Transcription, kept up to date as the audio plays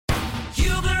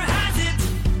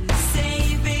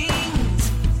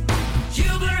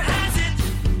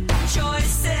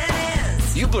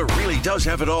does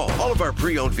have it all. All of our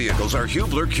pre-owned vehicles are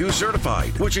Hubler Q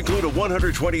certified, which include a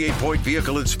 128-point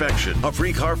vehicle inspection, a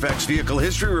free Carfax vehicle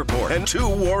history report, and 2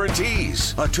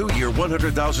 warranties. A 2-year,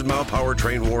 100,000-mile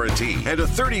powertrain warranty, and a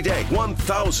 30-day,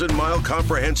 1,000-mile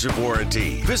comprehensive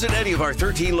warranty. Visit any of our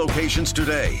 13 locations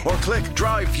today, or click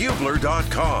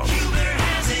drivehubler.com. Hubler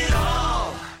has it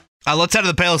all. Let's head to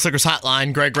the Payless Liquors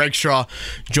hotline. Greg Rakestraw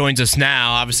joins us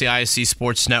now, obviously ISC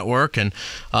Sports Network, and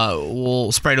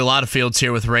we'll spray to a lot of fields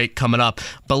here with Rake coming up.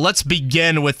 But let's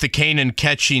begin with the Kanon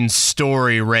Catchings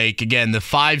story, Rake. Again, the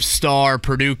 5-star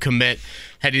Purdue commit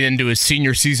heading into his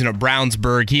senior season at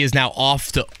Brownsburg. He is now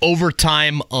off to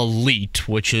Overtime Elite,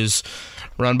 which is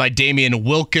run by Damian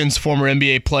Wilkins, former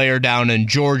NBA player down in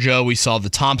Georgia. We saw the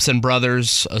Thompson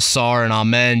brothers, Asar and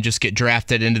Amen, just get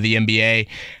drafted into the NBA.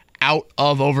 Out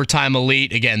of Overtime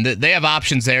Elite. Again, they have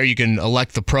options there. You can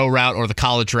elect the pro route or the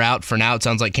college route. For now, it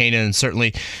sounds like Kanon is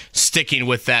certainly sticking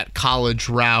with that college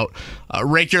route.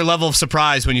 Rake, your level of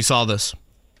surprise when you saw this?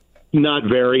 Not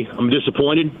very. I'm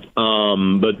disappointed,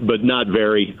 but not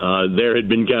very. There had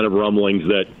been kind of rumblings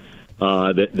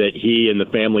that he and the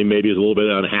family maybe is a little bit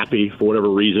unhappy for whatever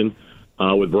reason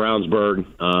with Brownsburg.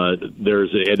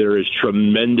 There is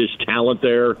tremendous talent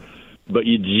there, but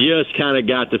you just kind of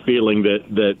got the feeling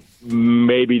that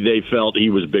maybe they felt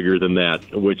he was bigger than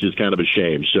that, which is kind of a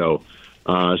shame. So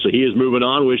he is moving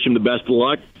on. Wish him the best of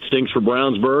luck. Stinks for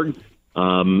Brownsburg.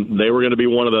 They were going to be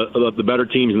one of the better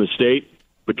teams in the state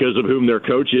because of whom their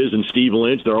coach is, and Steve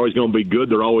Lynch. They're always going to be good.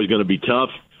 They're always going to be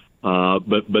tough.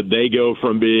 But they go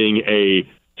from being a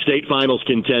state finals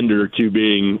contender to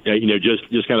being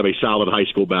just kind of a solid high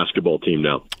school basketball team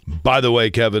now. By the way,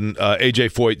 Kevin, A.J.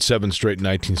 Foyt, 7 straight in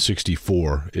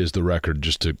 1964 is the record,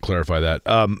 just to clarify that.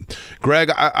 Greg,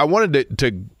 I wanted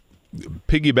to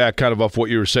piggyback kind of off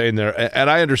what you were saying there, and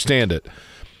I understand it.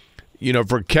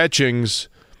 For Catchings,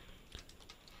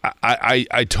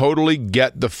 I totally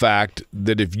get the fact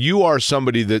that if you are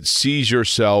somebody that sees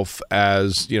yourself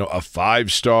as, a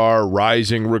 5-star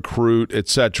rising recruit,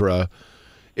 etc.,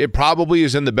 it probably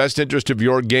is in the best interest of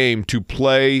your game to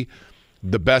play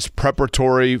the best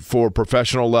preparatory for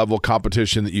professional level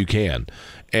competition that you can.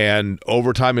 And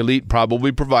Overtime Elite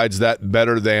probably provides that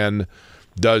better than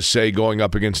does, say, going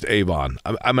up against Avon.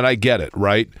 I mean, I get it,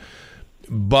 right?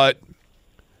 But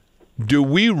do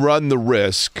we run the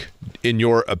risk, in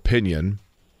your opinion,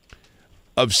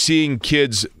 of seeing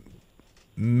kids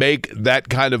make that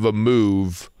kind of a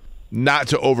move, not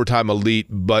to Overtime Elite,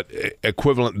 but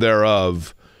equivalent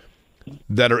thereof,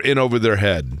 that are in over their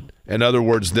head? In other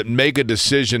words, that make a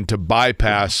decision to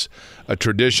bypass a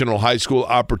traditional high school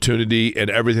opportunity and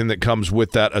everything that comes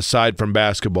with that aside from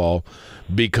basketball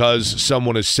because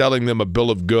someone is selling them a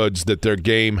bill of goods that their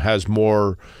game has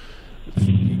more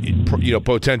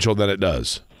potential than it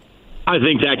does. I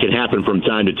think that can happen from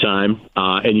time to time,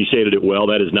 and you stated it well.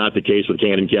 That is not the case with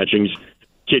Kanon Catchings.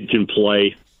 Kid can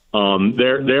play.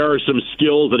 There are some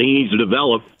skills that he needs to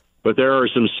develop, but there are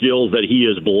some skills that he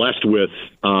is blessed with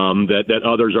that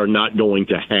others are not going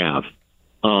to have.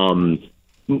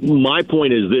 My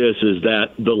point is that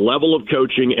the level of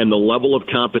coaching and the level of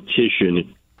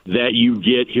competition that you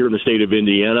get here in the state of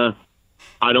Indiana,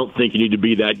 I don't think you need to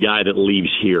be that guy that leaves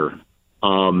here.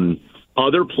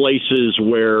 Other places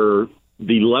where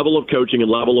the level of coaching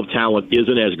and level of talent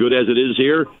isn't as good as it is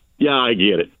here, yeah, I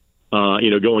get it.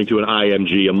 Going to an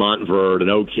IMG, a Montverde, an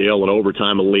Oak Hill, an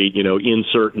Overtime Elite,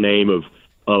 insert name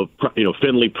of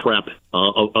Findlay Prep,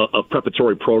 a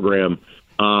preparatory program,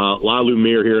 La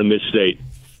Lumiere here in this state.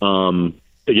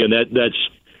 Again, that's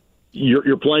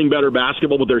you're playing better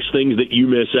basketball, but there's things that you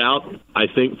miss out, I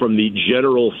think, from the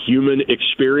general human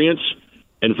experience.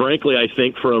 And frankly, I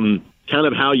think from kind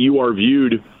of how you are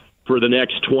viewed for the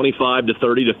next 25 to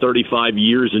 30 to 35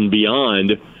 years and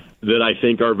beyond, that I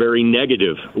think are very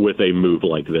negative with a move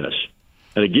like this.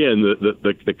 And again,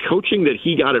 the coaching that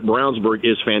he got at Brownsburg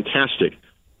is fantastic.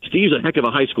 Steve's a heck of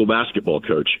a high school basketball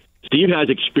coach. Steve has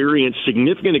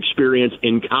significant experience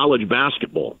in college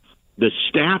basketball. The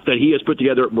staff that he has put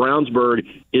together at Brownsburg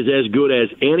is as good as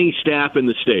any staff in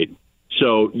the state.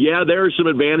 So, yeah, there are some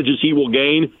advantages he will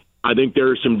gain. I think there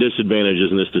are some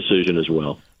disadvantages in this decision as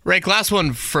well. Rake, last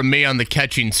one from me on the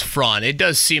Catchings front. It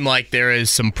does seem like there is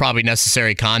some probably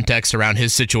necessary context around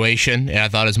his situation, and I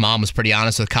thought his mom was pretty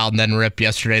honest with Kyle Neddenrip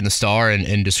yesterday in the Star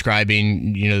and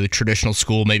describing, the traditional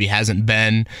school maybe hasn't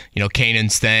been,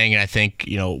 Kanon's thing, and I think,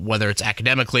 whether it's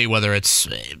academically, whether it's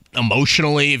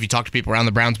emotionally, if you talk to people around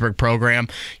the Brownsburg program,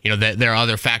 that there are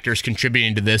other factors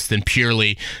contributing to this than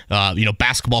purely,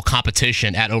 basketball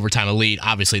competition at Overtime Elite.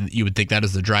 Obviously, you would think that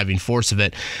is the driving force of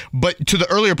it. But to the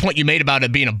earlier point you made about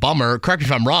it being a bummer. Correct me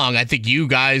if I'm wrong. I think you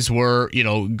guys were,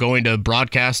 going to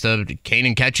broadcast a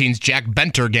Kanon Catchings Jack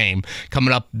Benter game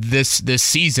coming up this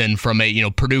season from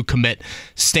a, Purdue commit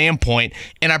standpoint.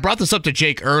 And I brought this up to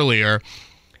Jake earlier.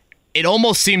 It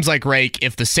almost seems like, Rake,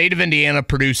 if the state of Indiana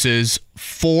produces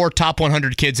 4 top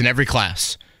 100 kids in every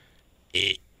class,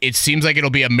 it seems like it'll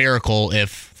be a miracle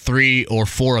if 3 or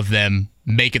 4 of them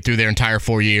make it through their entire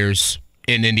 4 years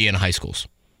in Indiana high schools.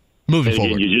 Moving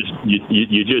forward.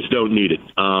 You just don't need it.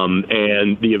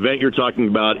 And the event you're talking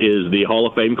about is the Hall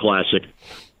of Fame Classic.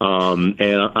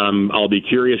 And I'll be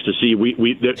curious to see.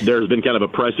 There's been kind of a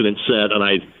precedent set, and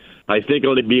I think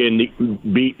it'll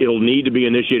need to be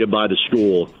initiated by the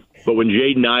school. But when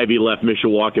Jaden Ivey left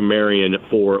Mishawaka-Marion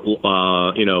for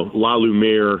La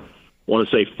Lumiere, I want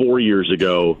to say 4 years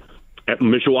ago,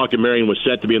 Mishawaka-Marion was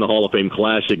set to be in the Hall of Fame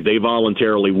Classic. They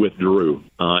voluntarily withdrew,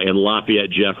 and Lafayette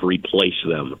Jeff replaced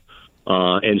them.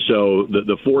 And so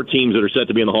the 4 teams that are set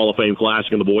to be in the Hall of Fame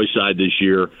Classic on the boys' side this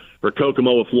year are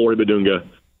Kokomoa, Florida, Badunga,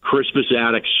 Crispus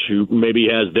Attucks, who maybe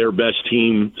has their best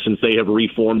team since they have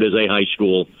reformed as a high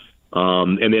school.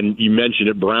 And then you mentioned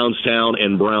it, Brownstown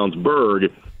and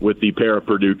Brownsburg with the pair of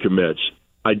Purdue commits.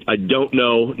 I don't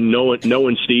know,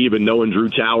 knowing Steve and knowing Drew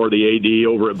Tower, the AD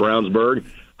over at Brownsburg,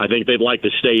 I think they'd like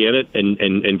to stay in it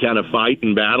and kind of fight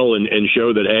and battle and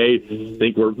show that, hey, I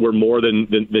think we're more than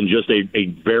just a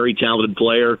very talented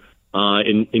player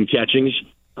in Catchings.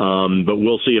 But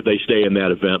we'll see if they stay in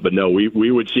that event. But no,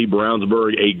 we would see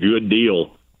Brownsburg a good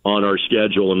deal on our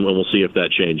schedule, and we'll see if that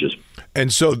changes.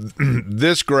 And so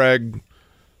this, Greg,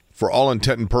 for all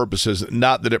intent and purposes,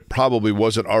 not that it probably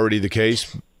wasn't already the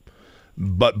case,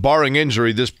 but barring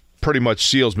injury, this pretty much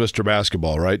seals Mr.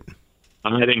 Basketball, right?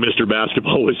 I think Mr.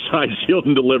 Basketball was signed, sealed,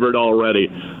 and delivered already.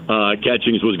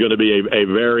 Catchings was going to be a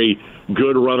very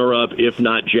good runner-up, if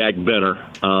not Jack Benner.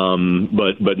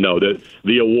 But no,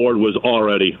 the award was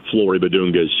already Flory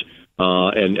Badunga's.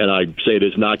 And I say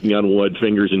this knocking on wood,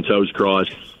 fingers and toes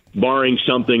crossed. Barring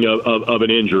something of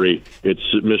an injury, it's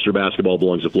Mr. Basketball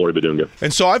belongs to Flory Badunga.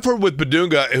 And so I've heard with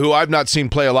Badunga, who I've not seen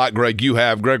play a lot, Greg, you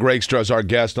have. Greg Rakestraw is our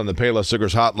guest on the Payless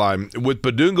Liquors Hotline. With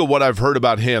Badunga, what I've heard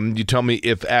about him, you tell me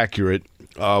if accurate,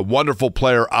 wonderful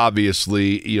player,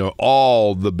 obviously,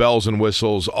 all the bells and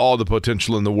whistles, all the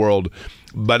potential in the world.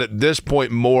 But at this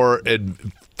point, more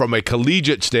from a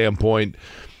collegiate standpoint,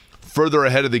 further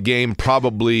ahead of the game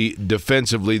probably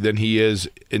defensively than he is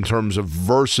in terms of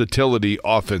versatility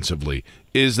offensively.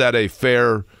 Is that a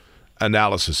fair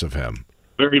analysis of him?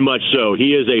 Very much so.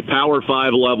 He is a Power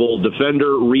 5 level defender,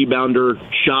 rebounder,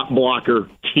 shot blocker,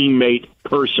 teammate,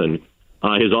 person.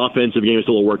 His offensive game is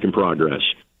still a work in progress.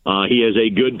 He is a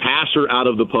good passer out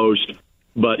of the post,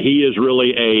 but he is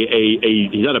really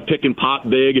he's not a pick and pop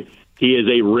big. He is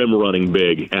a rim running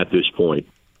big at this point.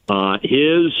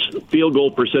 His field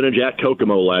goal percentage at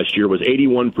Kokomo last year was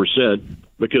 81%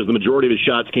 because the majority of his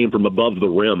shots came from above the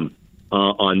rim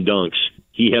on dunks.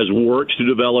 He has worked to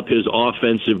develop his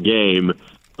offensive game,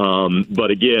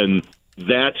 but again,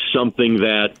 that's something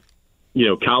that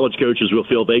college coaches will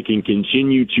feel they can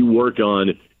continue to work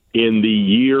on in the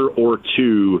year or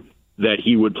two that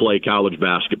he would play college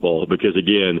basketball. Because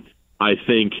again, I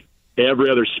think every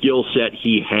other skill set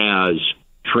he has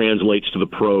translates to the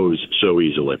pros so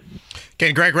easily.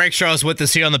 Okay, Greg Rakestraw is with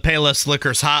us here on the Payless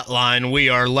Liquors Hotline. We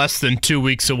are less than 2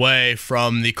 weeks away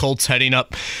from the Colts heading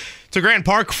up to Grand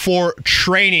Park for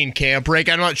training camp. Rake,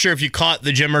 I'm not sure if you caught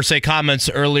the Jim Irsay comments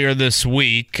earlier this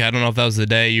week. I don't know if that was the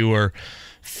day you were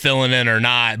filling in or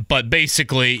not, but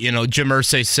basically, Jim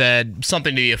Irsay said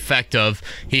something to the effect of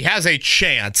he has a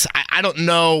chance. I don't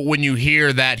know when you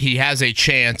hear that he has a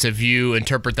chance, if you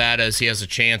interpret that as he has a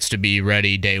chance to be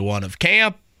ready day one of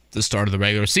camp, the start of the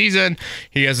regular season,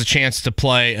 he has a chance to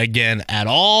play again at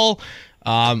all.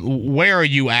 Where are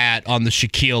you at on the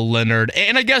Shaquille Leonard?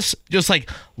 And I guess just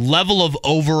like level of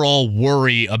overall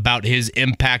worry about his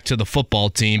impact to the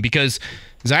football team, because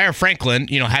Zaire Franklin,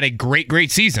 had a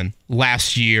great season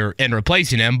last year in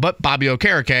replacing him, but Bobby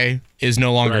Okereke is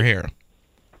no longer here.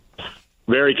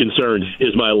 Very concerned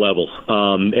is my level.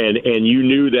 And you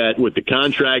knew that with the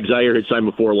contract Zaire had signed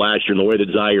before last year and the way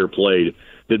that Zaire played,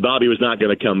 that Bobby was not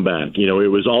going to come back. It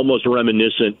was almost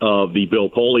reminiscent of the Bill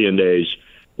Polian days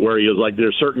where he was like,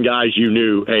 there's certain guys you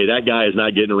knew, hey, that guy is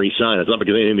not getting re-signed. It's not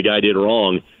because anything the guy did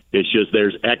wrong. It's just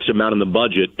there's X amount in the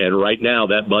budget, and right now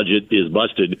that budget is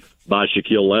busted by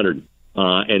Shaquille Leonard.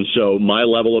 And so my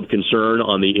level of concern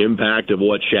on the impact of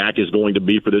what Shaq is going to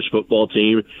be for this football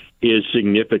team is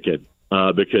significant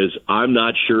because I'm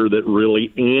not sure that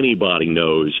really anybody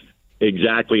knows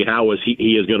exactly how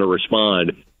he is going to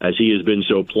respond, as he has been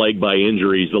so plagued by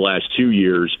injuries the last 2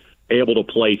 years, able to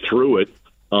play through it.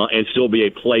 and still be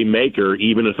a playmaker,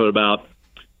 even if at about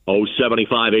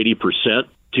 75-80%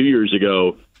 2 years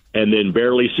ago, and then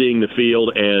barely seeing the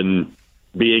field and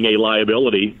being a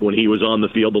liability when he was on the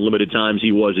field the limited times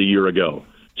he was a year ago.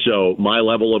 So my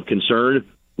level of concern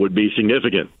would be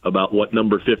significant about what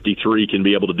number 53 can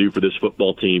be able to do for this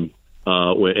football team,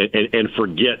 and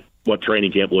forget what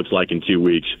training camp looks like in 2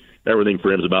 weeks. Everything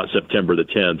for him is about September the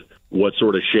 10th. What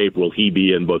sort of shape will he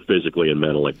be in, both physically and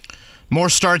mentally? More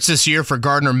starts this year for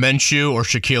Gardner Minshew or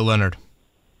Shaquille Leonard?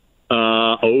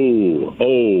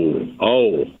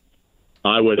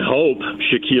 I would hope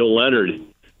Shaquille Leonard.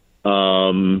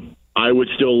 I would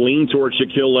still lean towards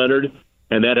Shaquille Leonard,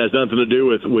 and that has nothing to do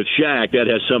with Shaq. That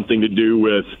has something to do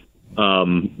with,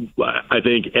 I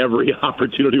think, every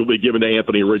opportunity will be given to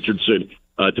Anthony Richardson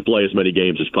to play as many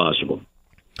games as possible.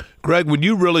 Greg, when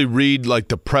you really read like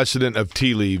the precedent of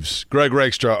tea leaves, Greg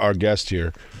Rakestraw, our guest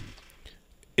here,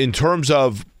 in terms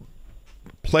of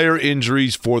player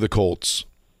injuries for the Colts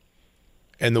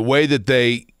and the way that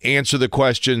they answer the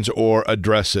questions or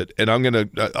address it, and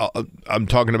I'm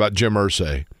talking about Jim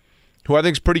Irsay, who I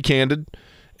think is pretty candid,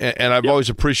 and I've always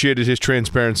appreciated his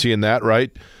transparency in that,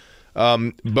 right?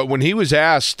 But when he was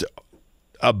asked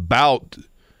about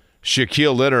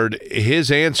Shaquille Leonard, his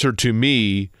answer to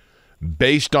me,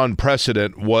 based on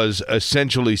precedent, was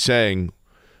essentially saying,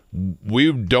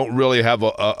 we don't really have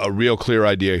a real clear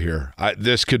idea here.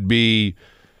 This could be,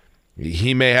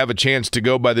 he may have a chance to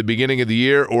go by the beginning of the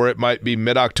year, or it might be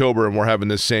mid-October and we're having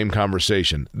this same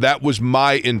conversation. That was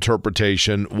my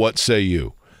interpretation. What say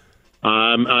you?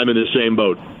 I'm in the same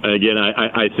boat. Again,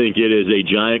 I think it is a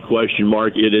giant question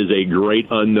mark. It is a great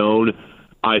unknown.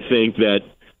 I think that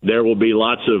there will be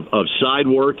lots of side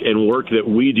work and work that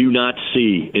we do not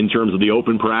see in terms of the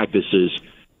open practices.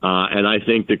 And I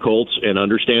think the Colts, and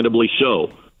understandably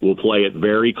so, will play it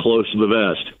very close to the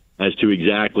vest as to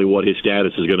exactly what his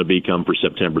status is going to become for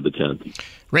September the 10th.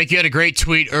 Rake, you had a great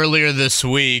tweet earlier this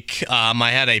week. I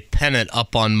had a pennant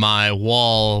up on my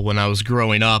wall when I was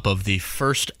growing up of the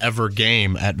first ever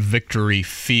game at Victory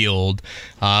Field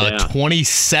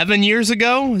 27 years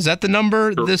ago. Is that the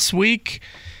number this week?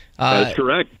 That's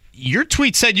correct. Your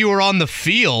tweet said you were on the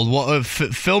field.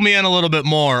 Fill me in a little bit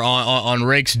more on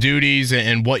Rake's duties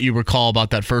and what you recall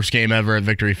about that first game ever at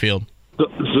Victory Field.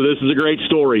 So this is a great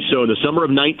story. So in the summer of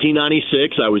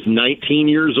 1996, I was 19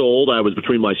 years old. I was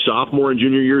between my sophomore and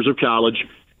junior years of college,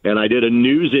 and I did a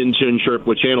news internship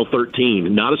with Channel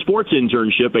 13. Not a sports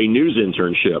internship, a news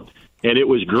internship. And it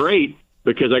was great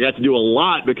because I got to do a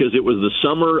lot because it was the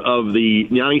summer of the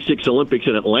 96 Olympics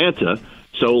in Atlanta.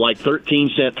 So like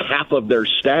 13 sent half of their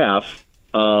staff,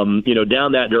 down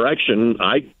that direction.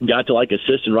 I got to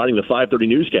assist in writing the 5:30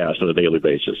 newscast on a daily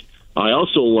basis. I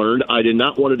also learned I did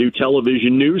not want to do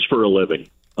television news for a living.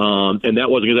 And that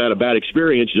wasn't because I had a bad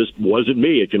experience, just wasn't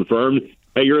me. It confirmed,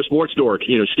 hey, you're a sports dork,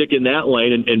 stick in that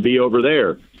lane and be over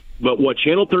there. But what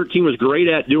Channel 13 was great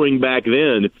at doing back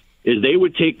then is they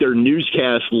would take their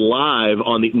newscast live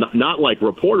on the, not like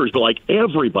reporters, but like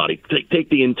everybody, take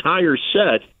the entire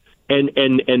set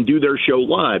and do their show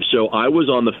live. So I was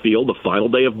on the field the final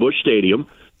day of Busch Stadium,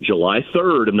 July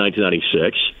 3rd of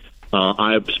 1996.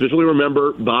 I specifically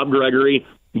remember Bob Gregory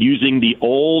using the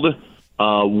old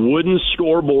wooden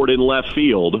scoreboard in left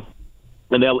field.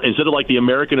 And instead of the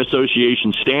American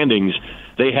Association standings,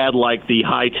 they had the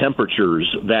high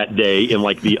temperatures that day in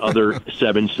the other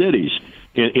 7 cities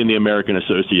in the American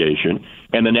Association.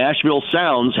 And the Nashville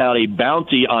Sounds had a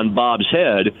bounty on Bob's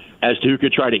head as to who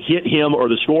could try to hit him or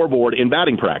the scoreboard in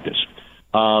batting practice.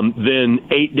 Then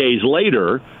 8 days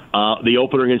later, the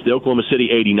opener against the Oklahoma City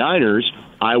 89ers,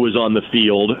 I was on the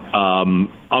field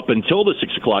up until the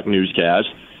 6 o'clock newscast.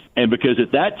 And because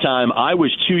at that time I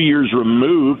was 2 years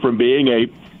removed from being a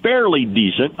fairly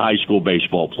decent high school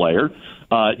baseball player,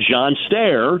 John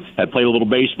Stair had played a little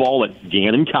baseball at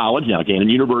Gannon College, now Gannon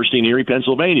University in Erie,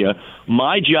 Pennsylvania.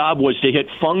 My job was to hit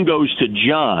fungos to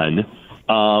John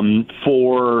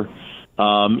for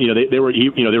they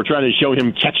were trying to show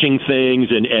him catching things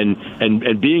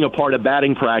and being a part of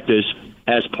batting practice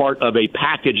as part of a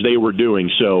package they were doing.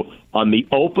 So on the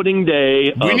opening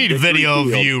day, we need video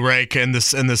of you, Rake, in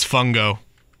this fungo.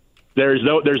 There's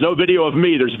no video of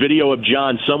me. There's video of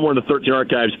John somewhere in the 13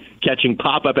 archives catching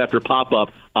pop-up after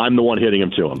pop-up. I'm the one hitting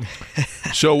him to him.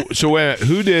 So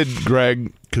who did,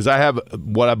 Greg, because I have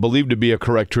what I believe to be a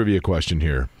correct trivia question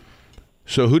here.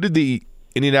 So who did the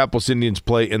Indianapolis Indians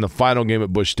play in the final game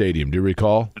at Busch Stadium? Do you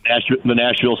recall? The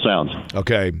Nashville Sounds.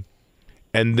 Okay.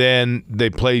 And then they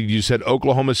played, you said,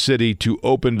 Oklahoma City to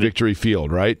open Victory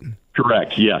Field, right?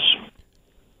 Correct, yes.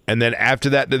 And then after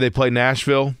that, did they play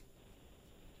Nashville?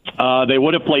 They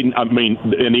would have played. I mean,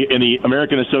 in the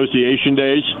American Association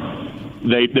days,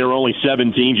 there were only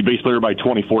 7 teams. You basically played by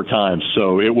 24 times.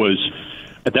 So it was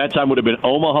at that time would have been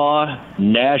Omaha,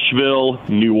 Nashville,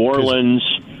 New Orleans,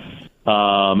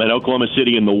 and Oklahoma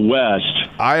City in the West.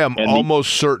 I am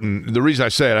almost certain. The reason I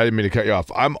say it, I didn't mean to cut you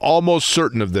off. I'm almost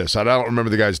certain of this. I don't remember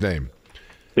the guy's name.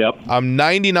 Yep. I'm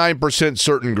 99%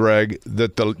 certain, Greg,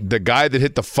 that the guy that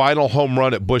hit the final home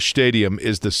run at Busch Stadium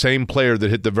is the same player that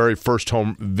hit the very first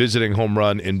visiting home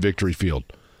run in Victory Field.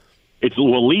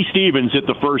 Lee Stevens hit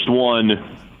the first one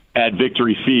at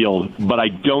Victory Field, but I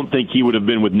don't think he would have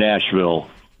been with Nashville.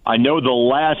 I know the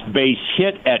last base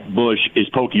hit at Busch is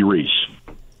Pokey Reese.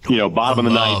 Bottom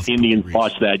of the ninth, Indians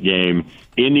lost that game.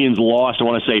 Indians lost, I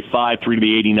want to say, 5-3 to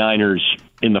the 89ers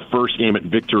in the first game at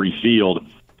Victory Field.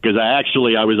 Because I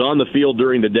was on the field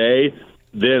during the day,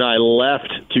 then I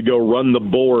left to go run the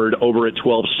board over at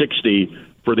 1260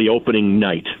 for the opening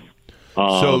night.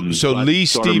 So Lee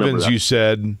Stevens, you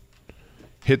said,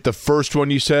 hit the first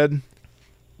one, you said?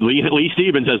 Lee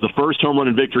Stevens has the first home run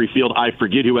in Victory Field. I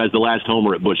forget who has the last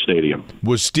homer at Busch Stadium.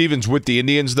 Was Stevens with the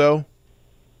Indians, though?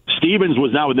 Stevens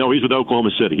was he's with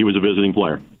Oklahoma City. He was a visiting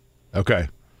player. Okay.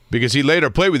 Because he later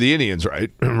played with the Indians,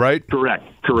 right? Right? Correct.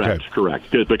 Because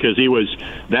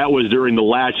that was during the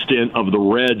last stint of the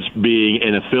Reds being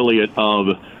an affiliate of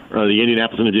the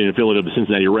Indianapolis Indians, affiliate of the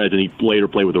Cincinnati Reds, and he later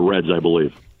played with the Reds, I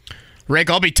believe. Rick,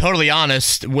 I'll be totally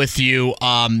honest with you.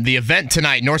 The event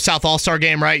tonight, North-South All-Star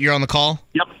game, right? You're on the call?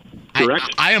 Yep.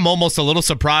 Correct. I am almost a little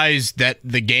surprised that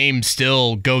the game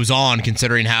still goes on,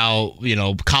 considering how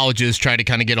colleges try to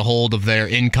kind of get a hold of their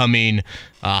incoming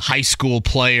high school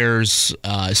players.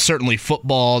 Certainly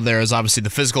football. There is obviously the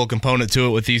physical component to it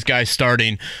with these guys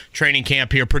starting training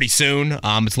camp here pretty soon. It's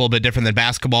a little bit different than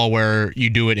basketball, where you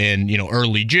do it in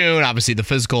early June. Obviously the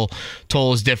physical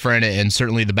toll is different, and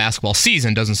certainly the basketball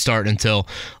season doesn't start until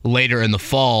later in the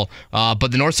fall.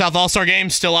 But the North-South All-Star game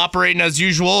still operating as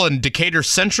usual in Decatur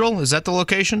Central. Is that the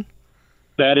location?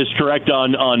 That is correct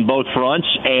on both fronts.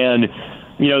 And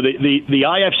the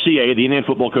IFCA, the Indiana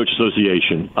Football Coach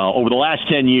Association, over the last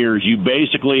 10 years, you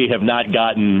basically have not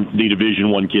gotten the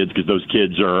Division I kids because those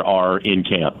kids are in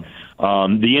camp.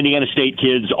 The Indiana State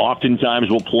kids oftentimes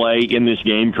will play in this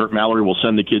game. Kurt Mallory will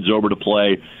send the kids over to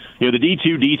play. The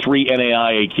D2, D3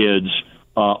 NAIA kids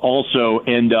also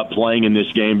end up playing in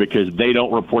this game because they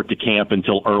don't report to camp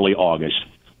until early August.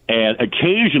 And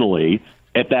occasionally,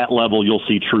 at that level, you'll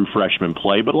see true freshmen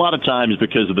play. But a lot of times,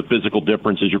 because of the physical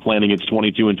differences, you're playing against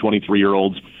 22 and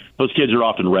 23-year-olds. Those kids are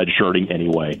often redshirting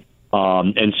anyway.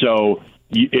 And so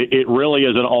it really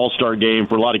is an all-star game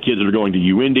for a lot of kids that are going to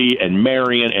UIndy and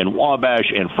Marion and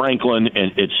Wabash and Franklin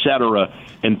and et cetera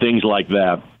and things like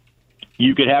that.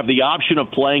 You could have the option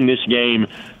of playing this game,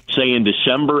 say, in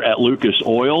December at Lucas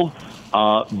Oil.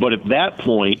 But at that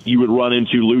point, you would run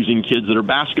into losing kids that are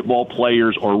basketball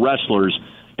players or wrestlers,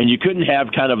 and you couldn't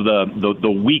have kind of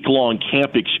the week-long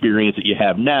camp experience that you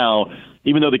have now,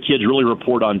 even though the kids really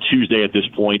report on Tuesday at this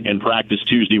point and practice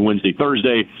Tuesday, Wednesday,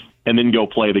 Thursday, and then go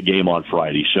play the game on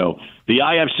Friday. So the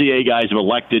IFCA guys have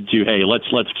elected to, hey, let's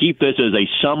keep this as a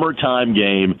summertime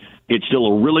game. It's still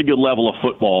a really good level of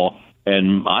football,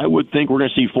 and I would think we're going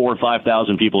to see 4,000 or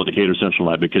 5,000 people at Decatur Central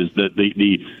tonight because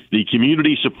the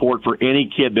community support for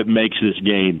any kid that makes this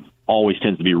game always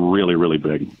tends to be really, really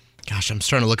big. Gosh, I'm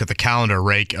starting to look at the calendar,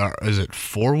 Rake. Is it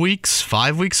 4 weeks,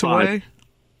 5 weeks away?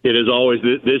 It is always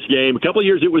this game. A couple of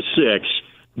years it was 6,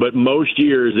 but most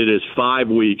years it is 5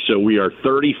 weeks. So we are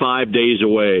 35 days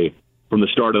away from the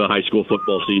start of the high school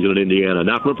football season in Indiana.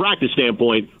 Not from a practice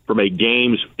standpoint, from a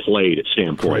games played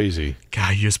standpoint. Crazy.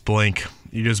 God, you just blink.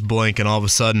 And all of a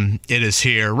sudden it is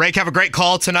here. Rake, have a great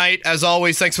call tonight. As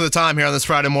always, thanks for the time here on this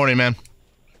Friday morning, man.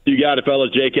 You got it, fellas.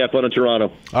 JCap fun in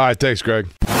Toronto. All right, thanks, Greg.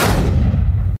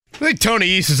 I think Tony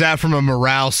East is out from a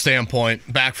morale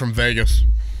standpoint, back from Vegas.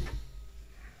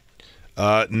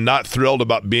 Not thrilled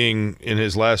about being in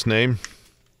his last name.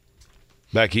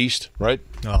 Back east, right?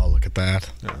 Oh, look at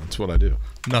that. Yeah, that's what I do.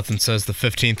 Nothing says the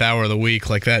 15th hour of the week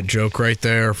like that joke right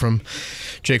there from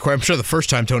Jake. I'm sure the first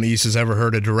time Tony East has ever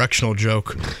heard a directional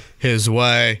joke his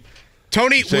way.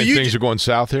 Tony, things are going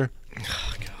south here?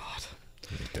 Oh, God.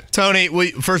 Okay.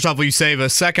 Tony, first off, will you save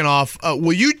us? Second off,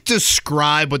 will you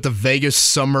describe what the Vegas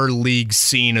Summer League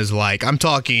scene is like? I'm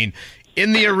talking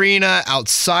in the arena,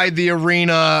 outside the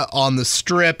arena, on the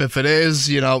strip. If it is,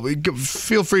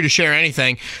 feel free to share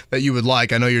anything that you would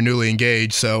like. I know you're newly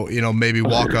engaged, so maybe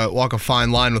walk a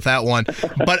fine line with that one.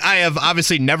 But I have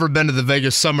obviously never been to the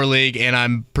Vegas Summer League, and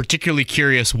I'm particularly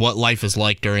curious what life is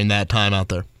like during that time out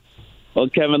there. Well,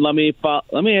 Kevin, let me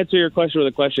answer your question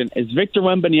with a question. Is Victor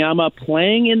Wembanyama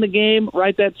playing in the game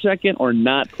right that second or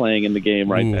not playing in the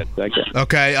game right that second?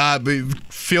 Okay,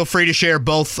 feel free to share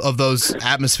both of those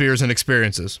atmospheres and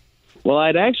experiences. Well,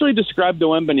 I'd actually describe the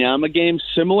Wembanyama game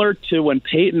similar to when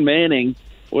Peyton Manning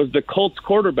was the Colts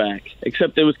quarterback,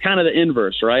 except it was kind of the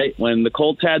inverse, right? When the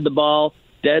Colts had the ball,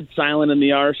 dead silent in the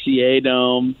RCA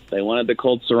Dome. They wanted the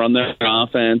Colts to run their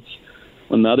offense.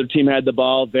 When the other team had the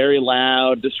ball, very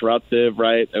loud, disruptive,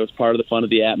 right? It was part of the fun of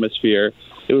the atmosphere.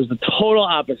 It was the total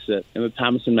opposite in the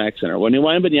Thomas and Mack Center. When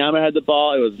Wembanyama had the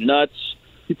ball, it was nuts.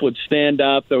 People would stand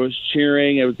up. There was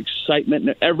cheering. There was excitement.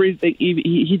 And everything.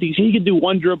 He could do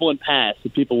one dribble and pass,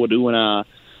 and people would ooh and ah.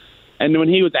 And when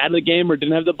he was out of the game or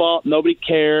didn't have the ball, nobody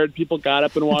cared. People got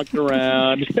up and walked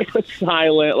around. It was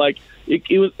silent. Like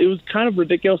it was kind of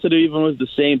ridiculous that it even was the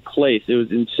same place. It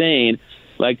was insane.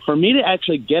 Like, for me to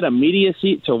actually get a media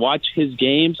seat to watch his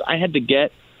games, I had to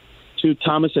get to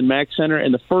Thomas and Mack Center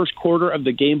in the first quarter of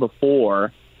the game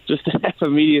before just to have a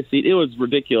media seat. It was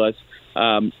ridiculous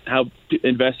how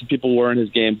invested people were in his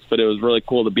games, but it was really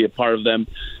cool to be a part of them.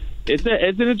 It's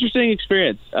an interesting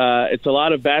experience. It's a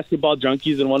lot of basketball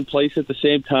junkies in one place at the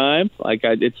same time.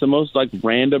 It's the most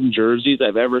random jerseys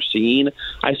I've ever seen.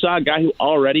 I saw a guy who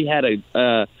already had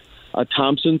a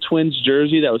Thompson Twins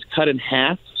jersey that was cut in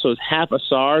half. So it's half a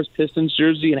SARS Pistons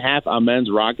jersey and half a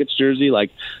men's Rockets jersey.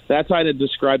 That's how to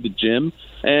describe the gym.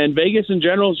 And Vegas in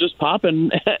general is just popping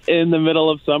in the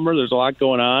middle of summer. There's a lot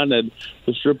going on, and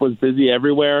the Strip was busy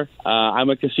everywhere.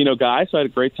 I'm a casino guy, so I had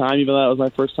a great time, even though that was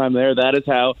my first time there. That is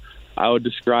how I would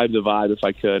describe the vibe if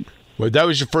I could. Wait, that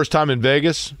was your first time in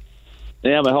Vegas?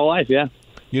 Yeah, my whole life, yeah.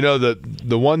 You know,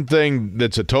 the one thing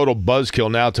that's a total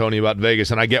buzzkill now, Tony, about Vegas,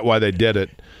 and I get why they did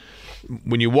it,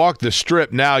 when you walk the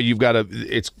Strip now, you've got to.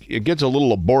 It gets a little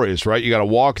laborious, right? You got to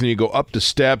walk, and you go up the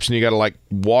steps, and you got to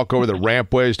walk over the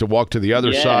rampways to walk to the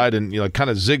other side, and kind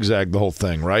of zigzag the whole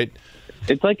thing, right?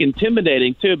 It's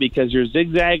intimidating too, because you're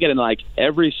zigzagging and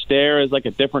every stair is a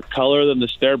different color than the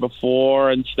stair before,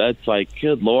 and it's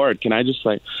good Lord, can I just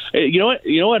you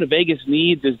know what Vegas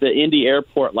needs is the Indy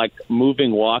Airport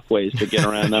moving walkways to get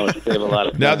around. That would save a lot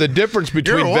of time. Now the difference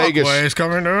between Vegas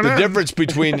the difference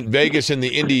between Vegas and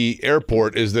the Indy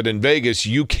Airport is that in Vegas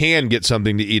you can get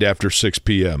something to eat after 6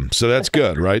 p.m. So that's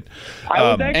good, right?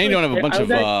 And you don't have a bunch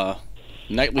of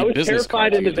nightly business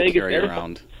cards you get to carry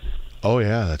around. Oh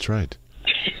yeah, that's right.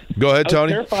 Go ahead,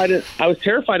 Tony. I was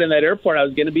terrified in that airport. I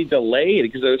was going to be delayed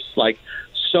because there's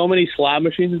so many slot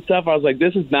machines and stuff. I was like,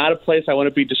 this is not a place I want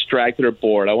to be distracted or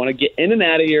bored. I want to get in and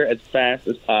out of here as fast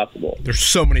as possible. There's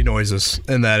so many noises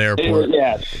in that airport.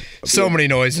 So many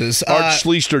noises. Art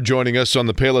Schleister joining us on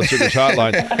the Payless Liquors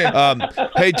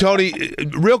Hotline. Hey, Tony,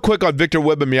 real quick on Victor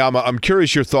Wembanyama, I'm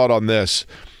curious your thought on this.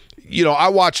 I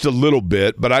watched a little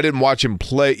bit, but I didn't watch him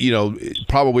play,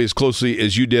 probably as closely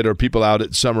as you did or people out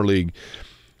at Summer League.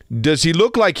 Does he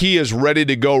look like he is ready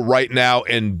to go right now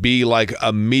and be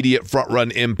immediate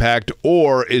front-run impact,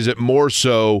 or is it more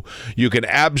so you can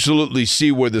absolutely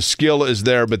see where the skill is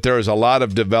there, but there is a lot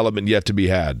of development yet to be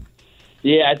had?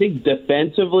 Yeah, I think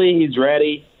defensively he's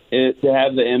ready to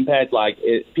have the impact.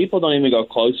 People don't even go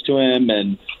close to him,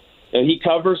 and he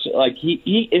covers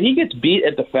if he gets beat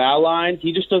at the foul line,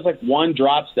 he just does one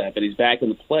drop step and he's back in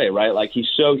the play, right? He's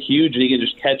so huge and he can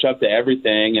just catch up to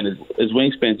everything, and his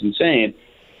wingspan's insane.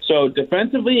 So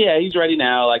defensively, yeah, he's ready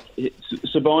now.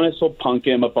 Sabonis will punk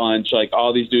him a bunch.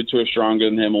 All these dudes who are stronger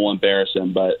than him will embarrass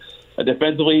him. But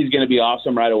defensively, he's going to be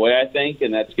awesome right away, I think,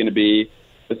 and that's going to be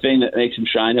the thing that makes him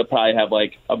shine. He'll probably have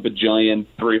a bajillion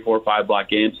 3, 4, 5 block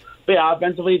games. But yeah,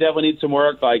 offensively, he definitely needs some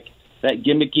work. That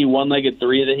gimmicky one-legged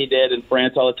three that he did in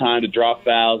France all the time to draw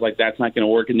fouls, that's not going to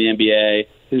work in the NBA.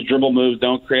 His dribble moves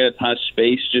don't create a ton of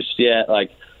space just yet.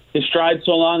 His stride's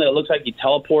so long that it looks like he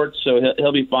teleports, so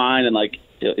he'll be fine, and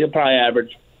he'll probably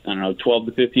average, 12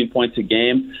 to 15 points a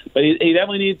game. But he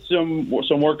definitely needs some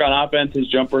work on offense. His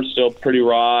jumper's still pretty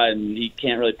raw, and he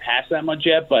can't really pass that much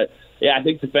yet. But, yeah, I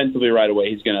think defensively right away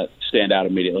he's going to stand out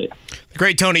immediately. The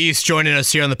great Tony East joining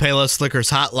us here on the Payless Liquors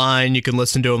Hotline. You can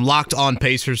listen to him Locked On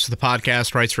Pacers, the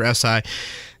podcast, writes for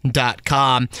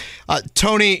SI.com.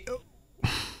 Tony,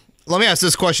 let me ask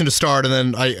this question to start,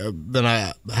 and then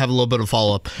I have a little bit of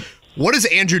follow-up. What is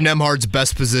Andrew Nembhard's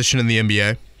best position in the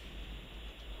NBA?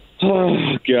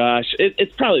 Oh gosh,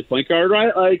 it's probably point guard,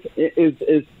 right?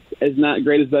 Is not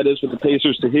great as that is for the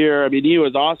Pacers to hear. I mean, he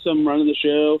was awesome running the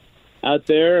show out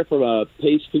there from a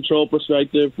pace control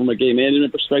perspective, from a game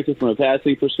management perspective, from a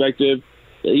passing perspective.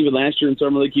 Even last year in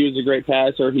Summer League, he was a great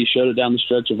passer. He showed it down the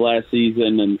stretch of last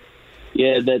season, and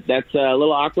Yeah, that's a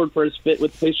little awkward for his fit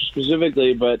with the Pacers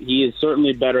specifically, but he is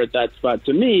certainly better at that spot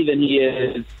to me than he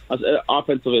is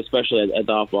offensively, especially at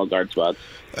the off-ball guard spots.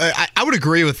 I would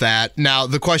agree with that. Now,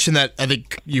 the question that I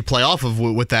think you play off of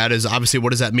with that is obviously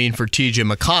what does that mean for T.J.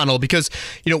 McConnell? Because,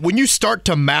 when you start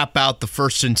to map out the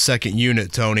first and second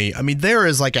unit, Tony, I mean, there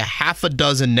is like a half a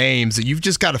dozen names that you've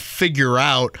just got to figure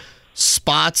out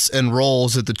spots and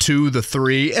roles at the 2, the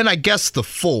 3, and I guess the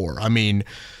 4. I mean,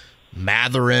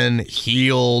 Matherin,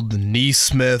 Heald,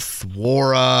 Neesmith,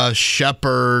 Wara,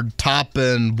 Shepard,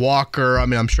 Toppin, Walker. I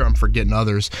mean, I'm sure I'm forgetting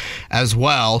others as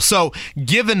well. So,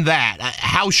 given that,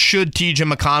 how should T.J.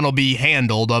 McConnell be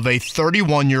handled of a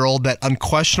 31-year-old that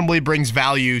unquestionably brings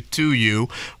value to you,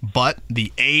 but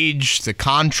the age, the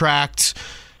contract,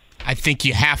 I think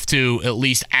you have to at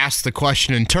least ask the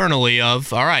question internally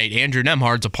of, all right, Andrew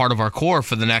Nembhard's a part of our core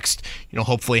for the next,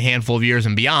 hopefully a handful of years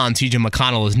and beyond. T.J.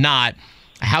 McConnell is not.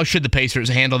 How should the Pacers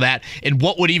handle that, and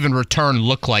what would even return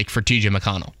look like for T.J.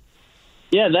 McConnell?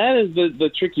 Yeah, that is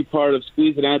the tricky part of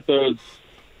squeezing out those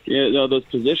those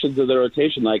positions of the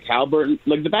rotation, like Haliburton,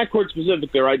 like the backcourt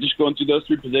specifically, right? Just going through those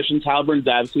 3 positions. Haliburton's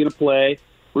obviously going to play.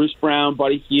 Bruce Brown,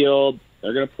 Buddy Hield,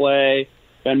 they're going to play.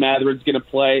 Ben Matherin's going to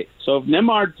play. So if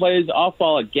Nembhard plays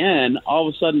off-ball again, all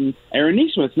of a sudden Aaron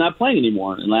Neesmith's not playing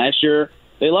anymore. And last year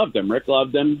they loved him. Rick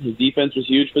loved him. His defense was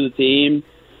huge for the team.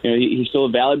 He's still a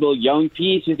valuable young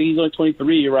piece. I think he's only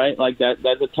 23, right? Like that's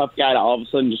a tough guy to all of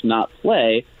a sudden just not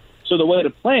play. So the way to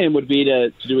play him would be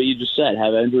to do what you just said,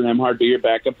 have Andrew Nembhard be your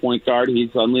backup point guard.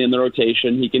 He's suddenly in the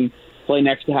rotation. He can play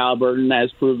next to Haliburton,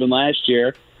 as proven last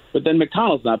year. But then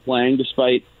McConnell's not playing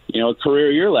despite, a career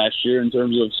year last year in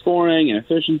terms of scoring and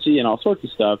efficiency and all sorts of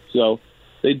stuff. So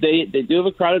they do have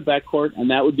a crowded backcourt, and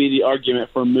that would be the argument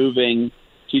for moving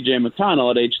T.J.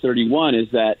 McConnell at age 31 is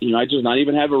that, I just not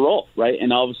even have a role, right?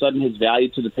 And all of a sudden his value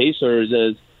to the Pacers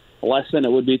is less than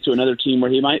it would be to another team where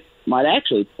he might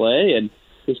actually play. And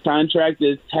his contract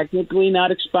is technically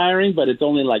not expiring, but it's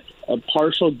only like a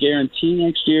partial guarantee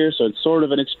next year, so it's sort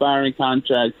of an expiring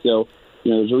contract. So,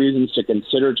 there's reasons to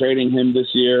consider trading him this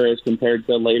year as compared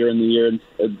to later in the year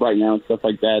and right now and stuff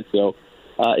like that. So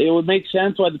it would make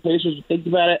sense why the Pacers would think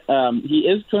about it. He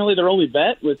is currently their only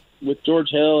vet with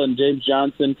George Hill and James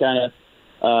Johnson kind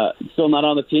of still not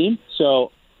on the team.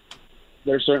 So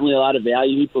there's certainly a lot of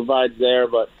value he provides there.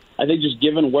 But I think just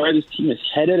given where this team is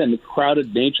headed and the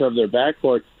crowded nature of their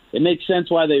backcourt, it makes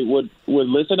sense why they would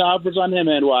listen to offers on him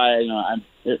and why,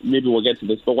 maybe we'll get to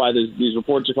this, but why these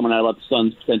reports are coming out about the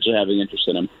Suns potentially having interest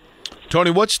in him.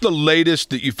 Tony, what's the latest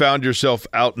that you found yourself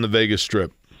out in the Vegas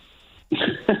Strip?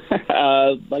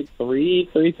 Like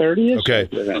 3:30ish.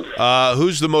 Okay.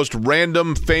 Who's the most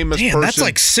random famous person? That's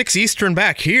like 6 Eastern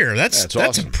back here. That's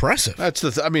awesome. Impressive. That's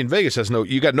Vegas has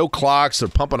you got no clocks. They're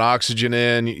pumping oxygen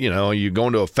in. You go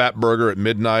into a Fat Burger at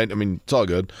midnight. I mean, it's all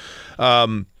good.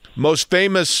 Most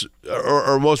famous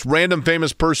or most random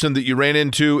famous person that you ran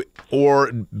into,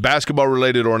 or basketball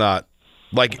related or not,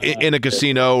 like in a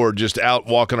casino or just out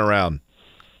walking around.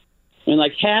 I mean,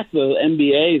 like half the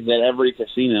NBA is at every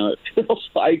casino. It feels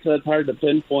like that's hard to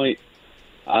pinpoint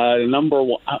number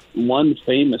one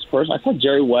famous person. I saw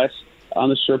Jerry West on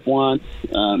the Strip once.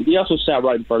 He also sat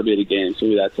right in front of me at a game, so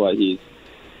maybe that's why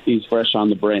he's fresh on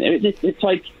the brain. It's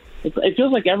like it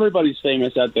feels like everybody's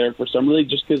famous out there for some reason,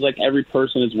 just because like every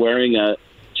person is wearing a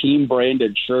team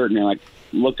branded shirt and you're like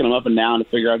looking them up and down to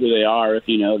figure out who they are if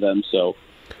you know them. So.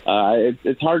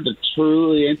 It's hard to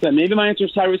truly answer that. Maybe my answer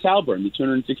is Tyrese Haliburton, the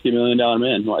 $260 million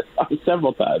man who I saw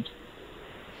several times.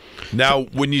 Now,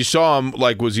 when you saw him,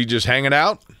 was he just hanging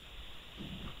out?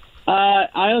 I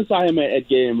only saw him at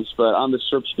games, but on the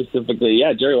Strip specifically,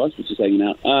 yeah, Jerry West was just hanging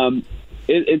out.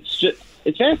 It's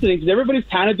fascinating because everybody's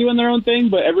kind of doing their own thing,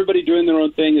 but everybody doing their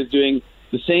own thing is doing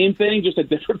the same thing, just at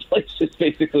different places,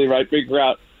 basically, right? Figure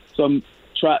out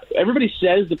everybody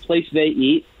says the place they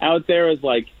eat out there is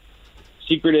like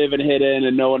secretive and hidden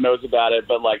and no one knows about it,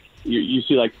 but like you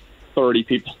see like 30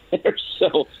 people there.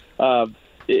 So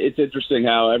it's interesting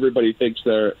how everybody thinks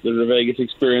their Vegas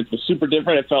experience was super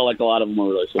different. It felt like a lot of them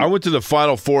were really similar. I went to the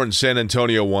Final Four in San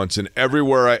Antonio once, and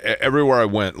everywhere I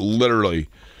went, literally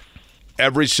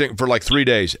for like 3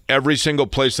 days, every single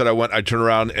place that I went, I turned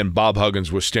around and Bob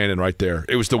Huggins was standing right there.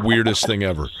 It was the weirdest thing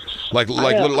ever. Like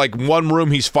one room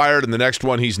he's fired and the next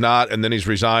one he's not, and then he's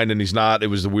resigned and he's not. It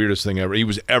was the weirdest thing ever. He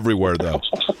was everywhere though.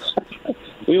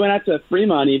 We went out to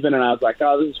Fremont even, and I was like,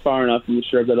 oh, this is far enough. I'm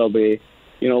sure that it'll be,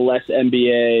 less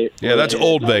NBA. Yeah, that's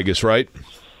old Vegas, right?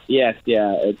 Yes,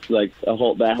 yeah. It's like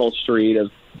that whole street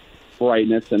of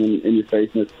brightness and in your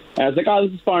faceness. And I was like, oh,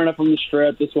 this is far enough from the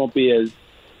Strip. This won't be as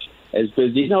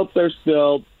busy. Nope, there's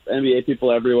still NBA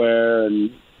people everywhere and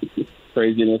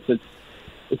craziness.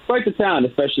 it's quite the town,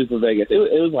 especially for Vegas. It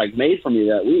was like made for me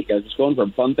that week. I was just going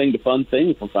from fun thing to fun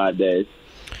thing for 5 days.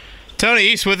 Tony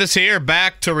East with us here,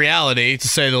 back to reality, to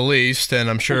say the least, and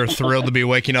I'm sure thrilled to be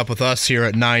waking up with us here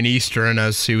at 9 Eastern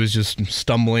as he was just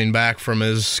stumbling back from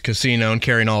his casino and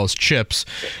carrying all his chips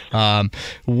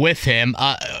with him.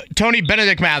 Tony,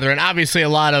 Benedict Mathurin, obviously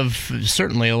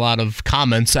certainly a lot of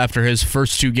comments after his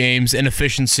first 2 games.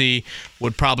 Inefficiency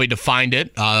would probably define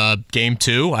it. Game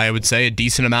 2, I would say, a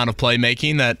decent amount of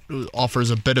playmaking that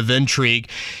offers a bit of intrigue.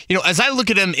 As I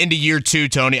look at him into year 2,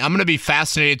 Tony, I'm going to be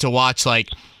fascinated to watch,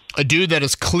 a dude that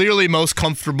is clearly most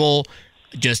comfortable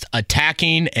just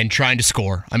attacking and trying to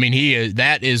score. I mean,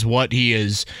 that is what he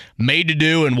is made to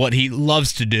do and what he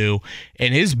loves to do.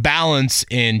 And his balance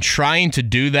in trying to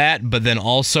do that, but then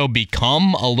also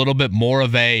become a little bit more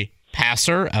of a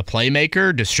passer, a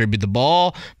playmaker, distribute the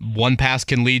ball. One pass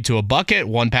can lead to a bucket.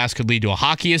 One pass could lead to a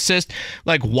hockey assist.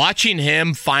 Watching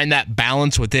him find that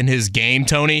balance within his game,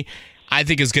 Tony, I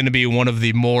think is going to be one of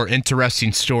the more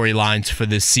interesting storylines for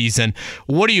this season.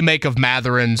 What do you make of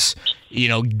Mathurin's,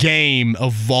 game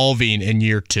evolving in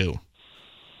year 2?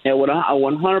 Yeah,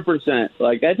 100%.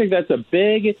 I think that's a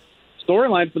big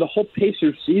storyline for the whole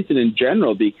Pacers season in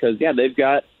general because, they've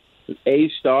got a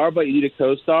star, but you need a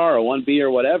co-star or 1B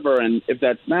or whatever. And if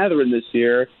that's Mathurin this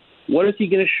year, what is he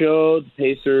going to show the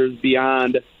Pacers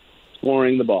beyond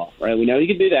scoring the ball, right? We know he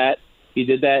can do that. He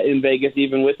did that in Vegas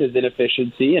even with his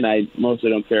inefficiency, and I mostly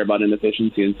don't care about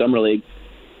inefficiency in Summer League.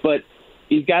 But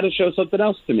he's got to show something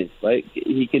else to me.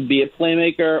 He could be a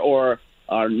playmaker or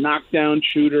a knockdown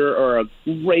shooter or a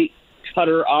great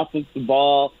cutter off of the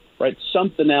ball, right?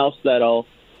 Something else that'll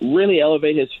really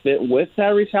elevate his fit with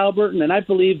Tyrese Haliburton. And I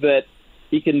believe that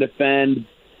he can defend,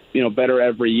 better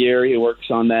every year. He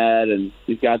works on that, and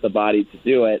he's got the body to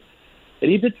do it. And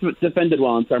he defended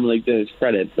well in Summer League to his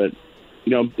credit, but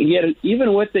he had even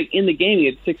in the game, he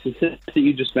had 6 assists that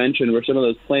you just mentioned, where some of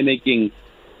those playmaking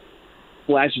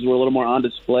flashes were a little more on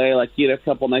display. He had a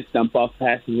couple nice dump-off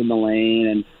passes in the lane,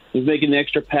 and he was making the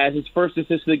extra pass. His first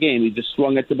assist of the game, he just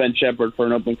swung it to Ben Shepherd for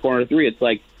an open corner 3.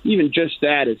 It's even just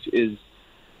that is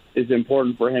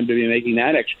important for him to be making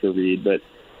that extra read. But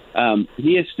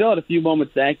he has still had a few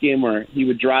moments that game where he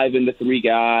would drive into 3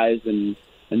 guys and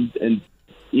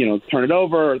turn it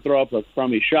over or throw up a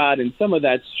crummy shot, and some of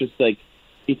that's just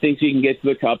he thinks he can get to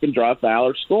the cup and draw a foul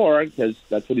or score because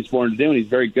that's what he's born to do, and he's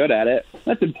very good at it.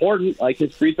 That's important.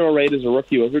 His free throw rate as a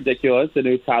rookie was ridiculous, and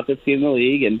he was top 15 in the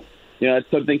league, and that's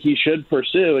something he should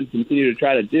pursue and continue to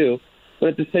try to do. But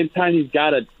at the same time, he's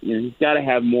got to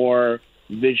have more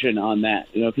vision on that.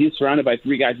 If he's surrounded by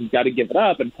 3 guys, he's got to give it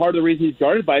up. And part of the reason he's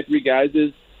guarded by 3 guys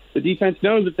is the defense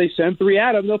knows if they send 3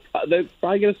 at him, they're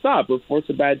probably going to stop or force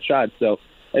a bad shot. So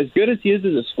as good as he is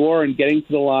as a scorer and getting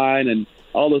to the line and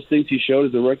all those things he showed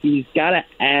as a rookie, he's got to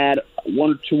add 1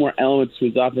 or 2 more elements to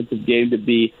his offensive game to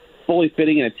be fully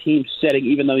fitting in a team setting,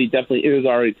 even though he definitely is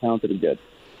already talented and good.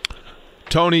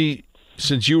 Tony,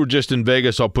 since you were just in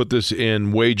Vegas, I'll put this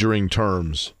in wagering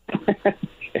terms.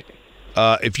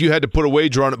 If you had to put a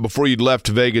wager on it before you left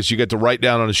Vegas, you get to write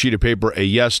down on a sheet of paper a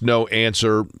yes-no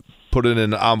answer, put it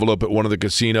in an envelope at one of the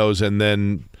casinos, and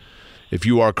then if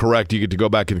you are correct, you get to go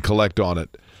back and collect on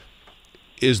it.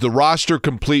 Is the roster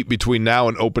complete between now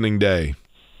and opening day?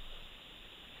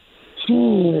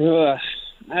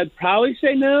 I'd probably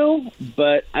say no,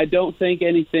 but I don't think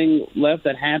anything left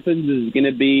that happens is going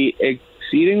to be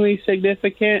exceedingly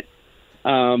significant.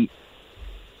 My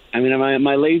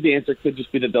lazy answer could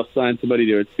just be that they'll sign somebody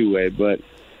to a 2-way, but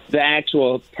the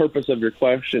actual purpose of your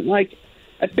question, I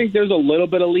think there's a little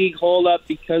bit of league holdup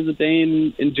because of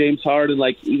Dame and James Harden.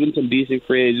 Even some decent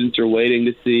free agents are waiting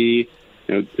to see,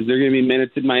 because they're going to be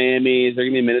minutes in Miami, is there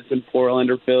going to be minutes in Portland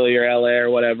or Philly or LA or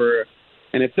whatever.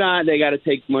 And if not, they got to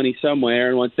take money somewhere.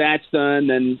 And once that's done,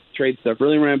 then trade stuff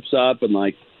really ramps up. And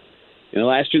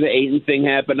last year the Ayton thing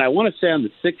happened. I want to say on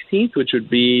the 16th, which would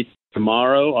be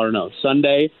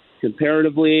Sunday,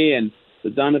 comparatively. And the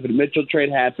Donovan Mitchell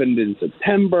trade happened in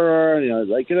September.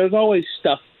 There's always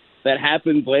stuff that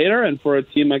happens later. And for a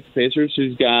team like the Pacers,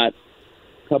 who's got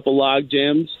a couple log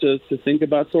jams to think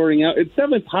about sorting out, it's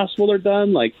definitely possible they're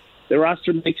done. The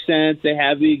roster makes sense. They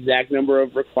have the exact number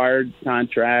of required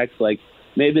contracts.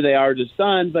 Maybe they are just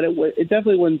done, but it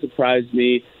definitely wouldn't surprise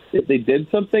me if they did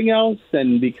something else.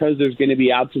 And because there's going to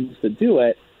be options to do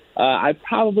it, I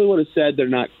probably would have said they're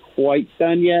not quite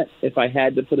done yet if I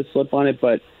had to put a slip on it.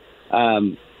 But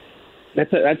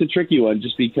that's a tricky one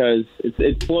just because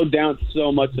it's slowed down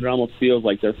so much that it almost feels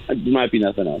like there might be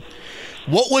nothing else.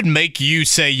 What would make you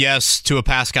say yes to a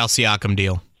Pascal Siakam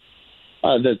deal?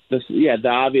 The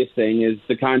obvious thing is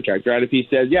the contract, right? If he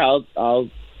says, I'll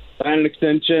sign an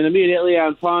extension immediately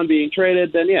upon being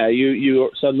traded, then you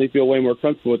suddenly feel way more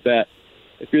comfortable with that.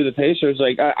 If you're the Pacers,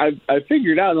 like I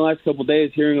figured out in the last couple of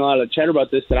days, hearing a lot of chatter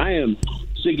about this, that I am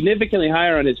significantly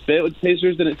higher on his fit with the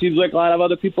Pacers than it seems like a lot of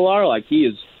other people are. Like, he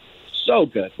is so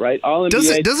good, right? All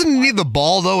NBA. Doesn't he need the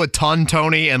ball though a ton,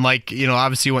 Tony? And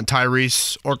obviously you want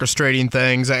Tyrese orchestrating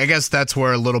things. I guess that's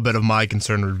where a little bit of my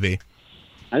concern would be.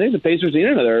 I think the Pacers need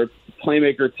another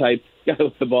playmaker type guy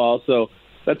with the ball, so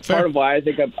that's part of why I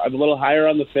think I'm a little higher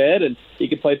on the fit. And he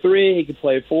could play 3, he could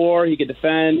play 4, he could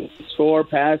defend, score,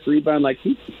 pass, rebound. Like,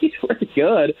 he's pretty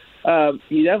good.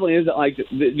 He definitely isn't like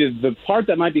the part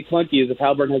that might be clunky is if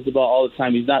Haliburton has the ball all the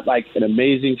time. He's not like an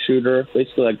amazing shooter.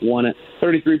 Basically, like won it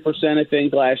 33%, I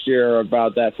think, last year, or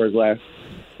about that for his last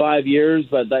 5 years.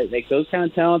 But like those kind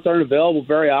of talents aren't available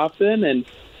very often, and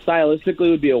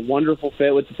stylistically would be a wonderful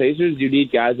fit with the Pacers. You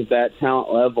need guys at that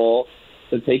talent level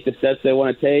to take the steps they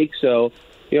want to take. So,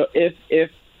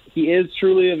 if he is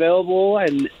truly available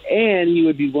and he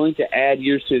would be willing to add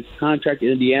years to his contract in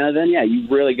Indiana, then you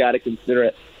really got to consider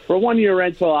it. For a 1-year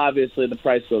rental, obviously the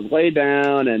price goes way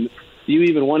down, and do you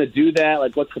even want to do that?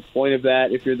 Like, what's the point of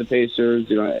that if you're the Pacers?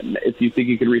 If you think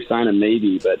you could re-sign him,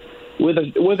 maybe. But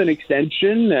with an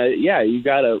extension, you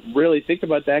got to really think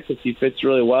about that because he fits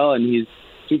really well and he's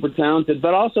super talented.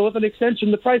 But also with an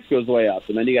extension, the price goes way up,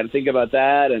 and then you got to think about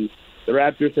that. And the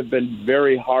Raptors have been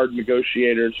very hard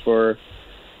negotiators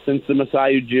since the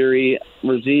Masai Ujiri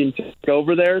regime took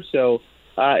over there. So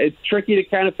it's tricky to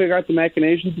kind of figure out the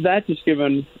machinations of that, just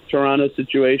given Toronto's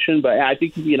situation. But I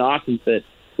think he'd be an awesome fit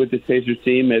with this Pacers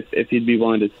team if he'd be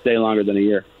willing to stay longer than a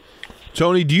year.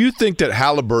 Tony, do you think that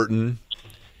Haliburton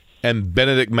and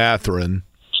Benedict Mathurin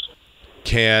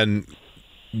can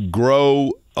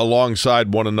grow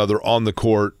alongside one another on the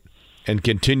court and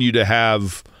continue to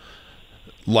have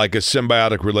like a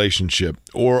symbiotic relationship?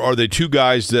 Or are they two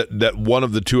guys that one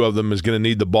of the two of them is going to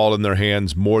need the ball in their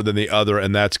hands more than the other,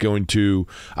 and that's going to,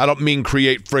 I don't mean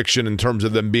create friction in terms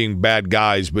of them being bad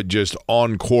guys, but just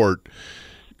on court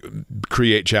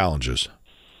create challenges?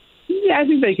 Yeah, I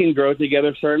think they can grow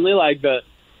together, certainly. Like the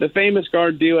famous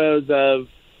guard duos of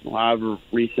however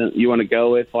recent you want to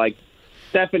go with, like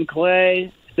Steph and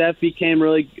Clay. Steph became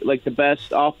really like the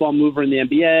best off-ball mover in the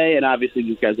NBA, and obviously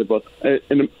these guys are both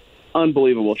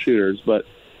unbelievable shooters, but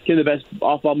became the best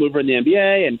off-ball mover in the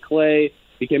NBA, and Clay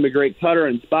became a great cutter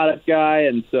and spot-up guy,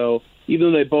 and so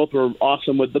even though they both were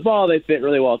awesome with the ball, they fit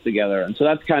really well together. And so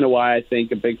that's kind of why I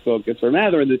think a big focus for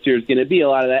Mathurin this year is going to be a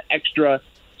lot of that extra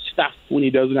stuff when he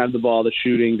doesn't have the ball, the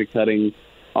shooting, the cutting,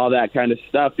 all that kind of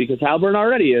stuff, because Haliburton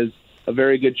already is a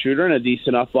very good shooter and a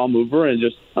decent off-ball mover and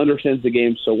just understands the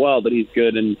game so well that he's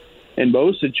good in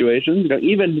most situations.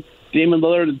 Even Damian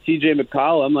Lillard and TJ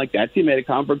McCollum, like that team made a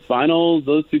conference finals.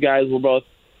 Those two guys were both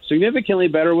significantly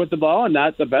better with the ball and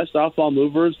not the best off-ball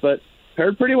movers, but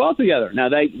paired pretty well together. Now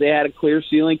they had a clear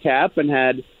ceiling cap and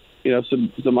had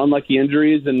some unlucky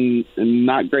injuries and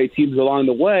not great teams along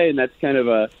the way, and that's kind of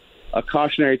a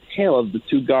cautionary tale of the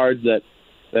two guards that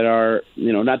are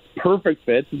not perfect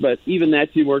fits, but even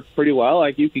that team works pretty well.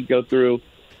 Like you could go through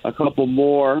a couple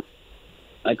more,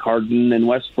 like Harden and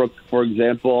Westbrook, for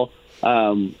example.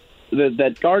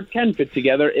 That guard can fit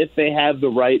together if they have the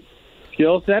right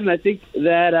skill set, and I think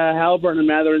that Haliburton and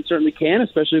Mathurin certainly can,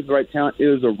 especially if the right talent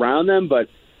is around them. But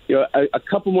a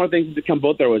couple more things to come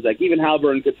both their ways. Like even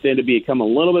Haliburton could stand to become a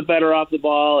little bit better off the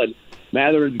ball, and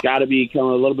Mathurin's got to become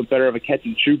a little bit better of a catch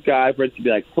and shoot guy for it to be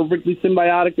like perfectly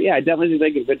symbiotic. But yeah, I definitely think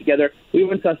they can fit together. We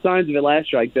even saw signs of it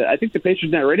last year. Like I think the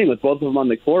Pacers' net rating with both of them on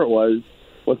the court was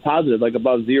positive, like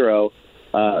above 0.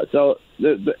 So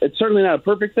it's certainly not a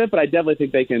perfect fit, but I definitely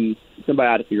think they can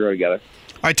symbiotically grow together.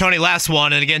 All right, Tony, last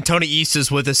one. And again, Tony East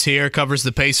is with us here, covers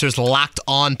the Pacers. Locked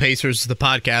On Pacers, the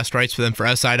podcast, writes for them for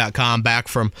SI.com, back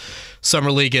from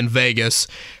Summer League in Vegas.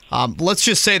 Let's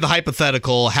just say the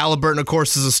hypothetical. Haliburton, of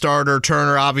course, is a starter.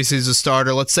 Turner, obviously, is a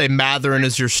starter. Let's say Mathurin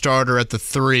is your starter at the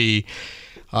 3.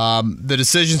 The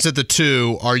decisions at the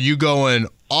 2, are you going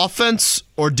offense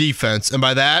or defense? And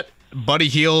by that, Buddy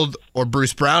Hield or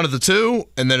Bruce Brown at the 2,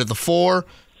 and then at the 4,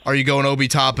 are you going Obi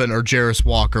Toppin or Jarris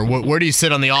Walker? Where do you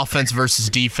sit on the offense versus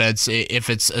defense if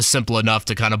it's simple enough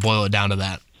to kind of boil it down to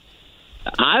that?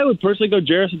 I would personally go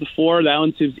Jarris at the 4. That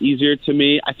one seems easier to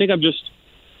me. I think I'm just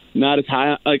not as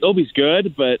high. Like Obi's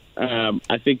good, but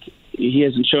I think he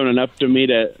hasn't shown enough to me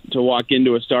to walk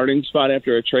into a starting spot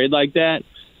after a trade like that.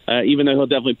 Even though he'll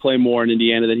definitely play more in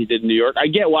Indiana than he did in New York. I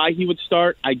get why he would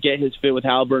start. I get his fit with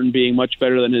Haliburton being much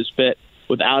better than his fit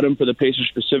without him for the Pacers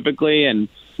specifically, and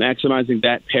maximizing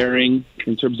that pairing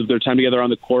in terms of their time together on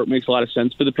the court makes a lot of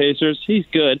sense for the Pacers. He's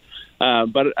good,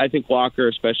 but I think Walker,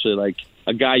 especially like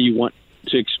a guy you want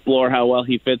to explore how well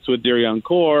he fits with their young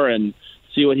core and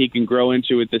see what he can grow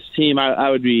into with this team. I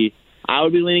would be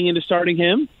leaning into starting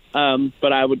him.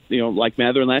 But I would, like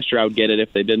Mathurin last year, I would get it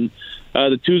if they didn't.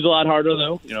 The 2's a lot harder,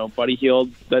 though. Buddy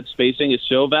Hield, that spacing is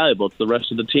so valuable to the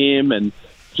rest of the team, and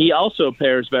he also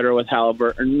pairs better with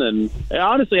Haliburton. And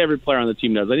honestly, every player on the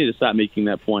team knows. I need to stop making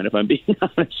that point, if I'm being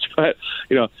honest. But,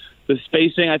 the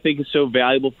spacing, I think, is so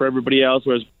valuable for everybody else,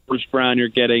 whereas Bruce Brown, you're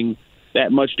getting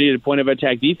that much-needed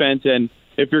point-of-attack defense. And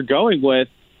if you're going with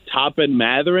Toppin,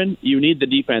 Mathurin, you need the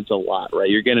defense a lot, right?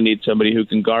 You're going to need somebody who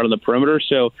can guard on the perimeter.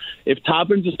 So if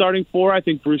Toppin's the starting 4, I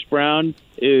think Bruce Brown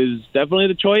is definitely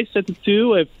the choice at the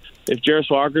 2. If Jarris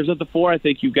Walker's at the 4, I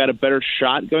think you've got a better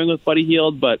shot going with Buddy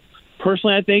Hield. But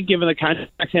personally, I think, given the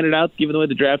contracts handed out, given the way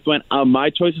the draft went,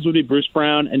 my choices would be Bruce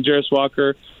Brown and Jarris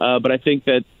Walker. But I think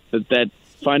that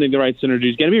finding the right synergy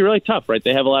is going to be really tough, right?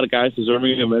 They have a lot of guys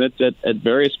deserving of minutes at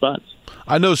various spots.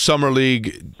 I know Summer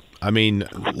League,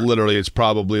 literally it's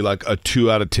probably like a 2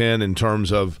 out of 10 in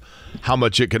terms of how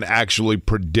much it can actually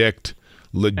predict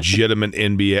legitimate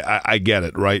NBA. I get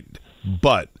it, right?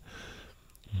 But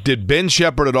did Ben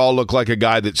Shepherd at all look like a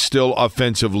guy that still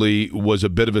offensively was a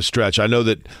bit of a stretch? I know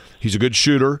that he's a good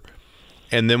shooter,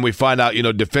 and then we find out,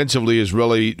 defensively is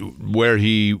really where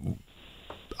he,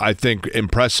 I think,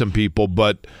 impressed some people.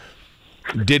 But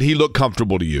did he look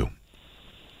comfortable to you?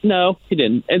 No, he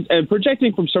didn't. And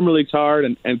projecting from Summer League's hard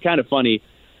and kind of funny.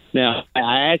 Now,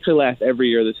 I actually laugh every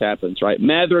year this happens, right?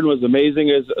 Mathurin was amazing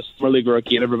as a Summer League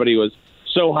rookie, and everybody was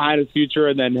so high on his future,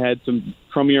 and then had some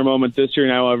crummier moments this year.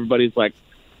 Now everybody's like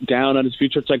down on his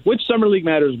future. It's like, which Summer League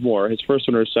matters more, his first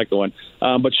one or his second one?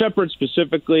 But Shepherd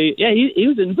specifically, he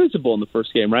was invincible in the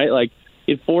first game, right? Like,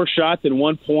 he had 4 shots in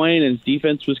 1 point, and his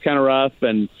defense was kind of rough.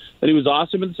 And then he was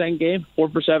awesome in the second game, 4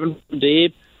 for 7 from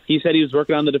deep. He said he was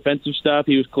working on the defensive stuff.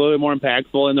 He was clearly more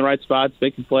impactful in the right spots,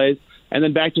 making plays, and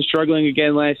then back to struggling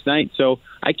again last night. So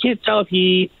I can't tell if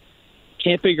he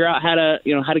can't figure out how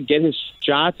to get his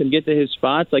shots and get to his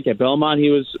spots. Like at Belmont,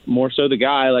 he was more so the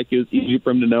guy. Like, it was easy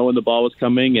for him to know when the ball was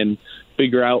coming and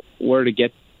figure out where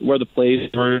the plays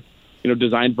were,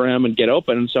 designed for him and get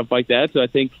open and stuff like that. So I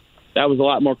think that was a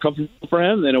lot more comfortable for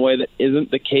him in a way that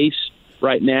isn't the case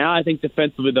right now. I think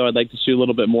defensively, though, I'd like to see a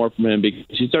little bit more from him because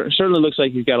he certainly looks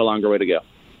like he's got a longer way to go. All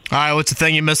right, what's the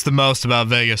thing you missed the most about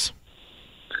Vegas?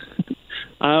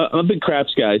 I'm a big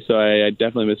craps guy, so I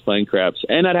definitely miss playing craps.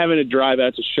 And not having to drive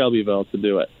out to Shelbyville to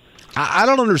do it. I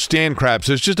don't understand craps.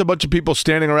 There's just a bunch of people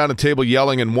standing around a table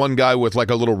yelling and one guy with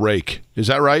like a little rake. Is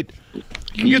that right? You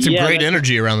can get some great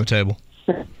energy around the table.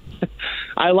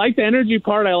 I like the energy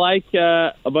part. I like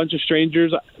a bunch of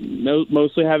strangers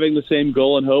mostly having the same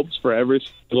goal and hopes for every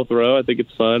single throw. I think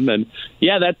it's fun. And,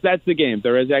 yeah, that's the game.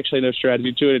 There is actually no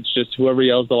strategy to it. It's just whoever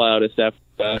yells the loudest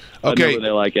after okay. they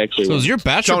like actually. So is your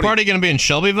bachelor party going to be in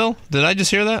Shelbyville? Did I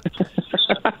just hear that?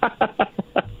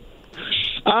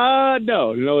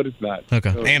 No, it is not.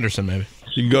 Okay, no. Anderson maybe.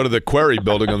 You can go to the Quarry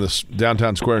building on the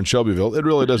downtown square in Shelbyville. It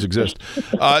really does exist.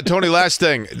 Tony, last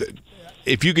thing.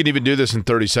 If you can even do this in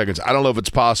 30 seconds, I don't know if it's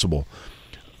possible.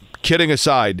 Kidding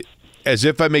aside, as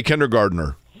if I'm a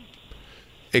kindergartner,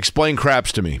 explain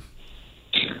craps to me.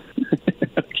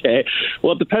 Okay.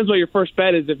 Well, it depends what your first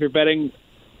bet is. If you're betting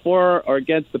for or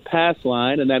against the pass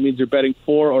line, and that means you're betting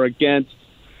for or against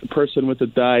the person with the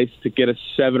dice to get a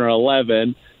 7 or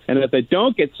 11. And if they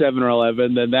don't get 7 or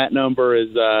 11, then that number is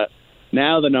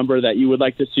now the number that you would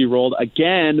like to see rolled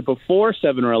again before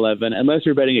 7 or 11, unless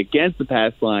you're betting against the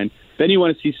pass line. Then you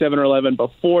want to see 7 or 11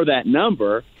 before that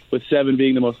number, with 7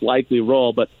 being the most likely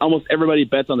roll. But almost everybody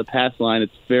bets on the pass line.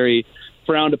 It's very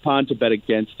frowned upon to bet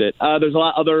against it. There's a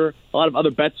lot of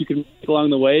other bets you can make along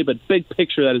the way, but big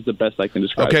picture, that is the best I can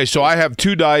describe. Okay, so I have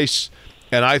 2 dice,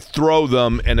 and I throw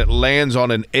them, and it lands on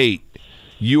an 8.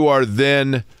 You are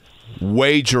then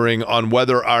wagering on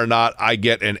whether or not I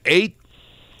get an 8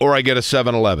 or I get a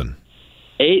 7-11.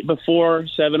 8 before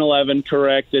 7-11,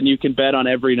 correct, and you can bet on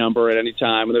every number at any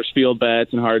time. And there's field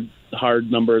bets and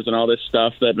hard numbers and all this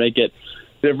stuff that make it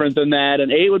different than that.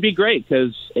 And 8 would be great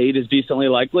because 8 is decently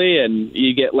likely, and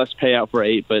you get less payout for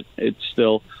 8, but it's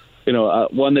still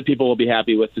one that people will be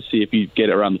happy with to see if you get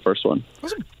it around the first one.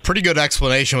 That's a pretty good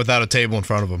explanation without a table in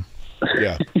front of them.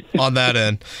 Yeah. On that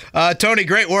end. Tony,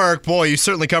 great work. Boy, you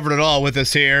certainly covered it all with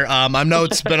us here. I know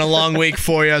it's been a long week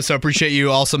for you, so I appreciate you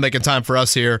also making time for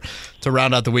us here to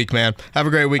round out the week, man. Have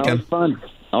a great weekend.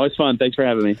 Always fun. Thanks for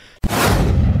having me.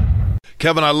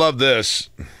 Kevin, I love this.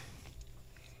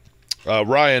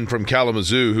 Ryan from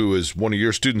Kalamazoo, who is one of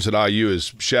your students at IU,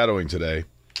 is shadowing today.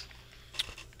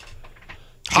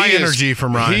 High energy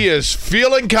from Ryan. He is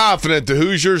feeling confident the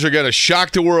Hoosiers are going to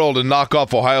shock the world and knock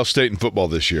off Ohio State in football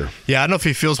this year. Yeah, I don't know if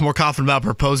he feels more confident about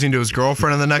proposing to his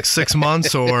girlfriend in the next 6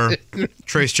 months or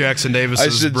Trace Jackson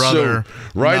Davis's brother. So,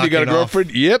 Ryan, you got a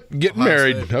girlfriend? Yep, getting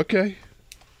married. State. Okay.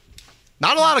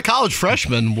 Not a lot of college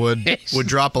freshmen would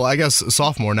drop I guess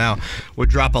sophomore now, would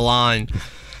drop a line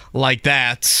like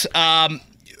that.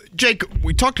 Jake,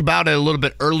 we talked about it a little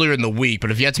bit earlier in the week, but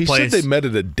if you had to play... He said they met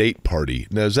at a date party.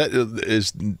 Now, is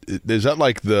that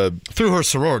like the... Through her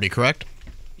sorority, correct?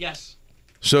 Yes.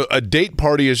 So a date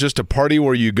party is just a party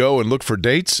where you go and look for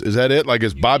dates? Is that it? Like,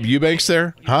 is Bob Eubanks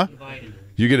there? Huh?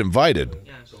 You get invited.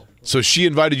 Yeah. So she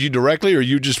invited you directly, or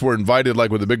you just were invited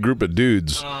like with a big group of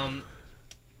dudes?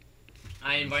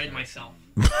 I invited myself.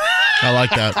 I like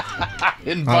that.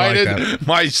 Invited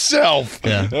myself.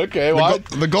 Yeah. Okay.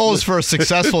 The goal is for a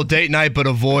successful date night, but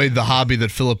avoid the hobby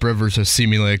that Phillip Rivers has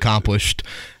seemingly accomplished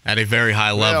at a very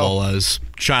high level as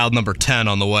child number 10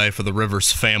 on the way for the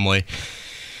Rivers family.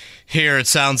 Here it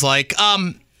sounds like.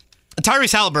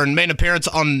 Tyrese Haliburton made an appearance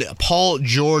on Paul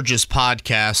George's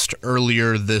podcast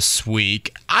earlier this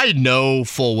week. I know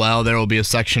full well there will be a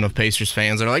section of Pacers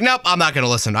fans that are like, nope, I'm not going to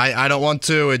listen. I don't want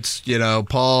to. It's,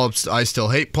 Paul, I still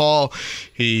hate Paul.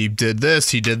 He did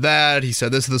this, he did that. He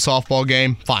said this is the softball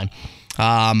game. Fine.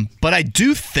 But I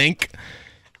do think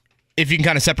if you can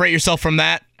kind of separate yourself from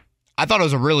that, I thought it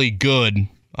was a really good, it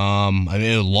was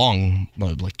a long,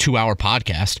 like 2-hour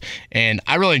podcast, and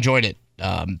I really enjoyed it.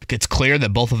 It's clear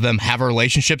that both of them have a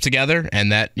relationship together,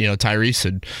 and that Tyrese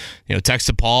had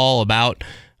texted Paul about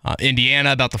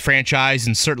Indiana, about the franchise,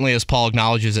 and certainly, as Paul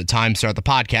acknowledges at times throughout the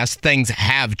podcast, things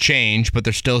have changed, but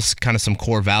there's still kind of some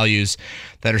core values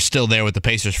that are still there with the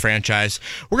Pacers franchise.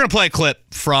 We're going to play a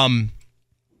clip from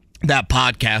that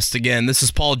podcast. Again, this is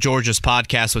Paul George's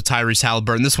podcast with Tyrese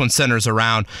Haliburton. This one centers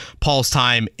around Paul's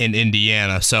time in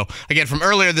Indiana. So, again, from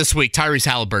earlier this week, Tyrese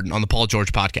Haliburton on the Paul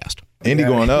George podcast. Indy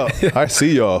going up. I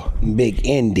see y'all. Big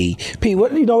Indy. P,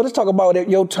 let's talk about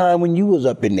your time when you was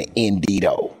up in the Indy,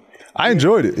 though. I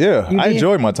enjoyed it, yeah. I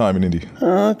enjoyed my time in Indy.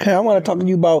 Okay, I want to talk to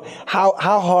you about how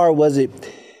hard was it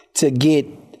to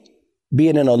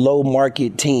being in a low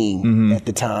market team at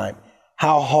the time?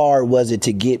 How hard was it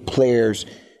to get players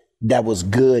that was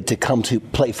good to come to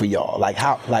play for y'all? Like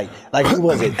who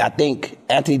was it? I think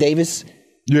Anthony Davis?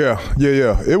 Yeah.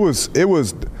 It was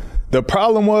the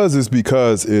problem is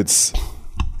because it's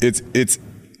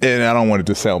and I don't want it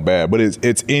to sound bad, but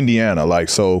it's Indiana. Like,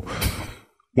 so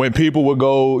when people would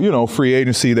go, free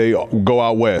agency, they go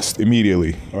out west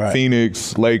immediately. Right.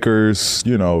 Phoenix, Lakers,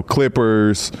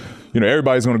 Clippers,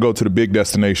 everybody's going to go to the big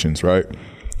destinations, right?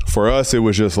 For us, it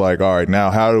was just like, all right, now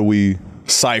how do we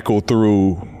cycle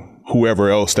through whoever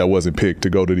else that wasn't picked to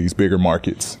go to these bigger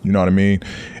markets? You know what I mean?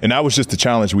 And that was just the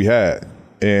challenge we had.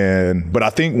 But I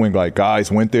think when guys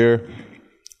went there,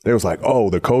 they was like, oh,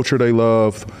 the culture they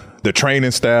loved, the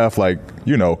training staff,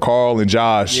 Carl and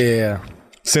Josh. Yeah.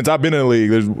 Since I've been in the league,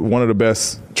 they're one of the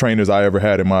best trainers I ever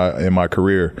had in my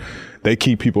career. They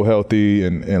keep people healthy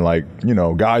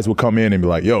and guys will come in and be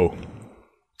like, yo,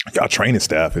 y'all training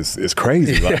staff is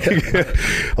crazy.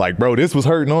 Like, bro, this was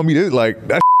hurting on me.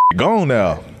 That gone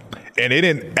now. And it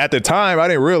didn't, at the time, I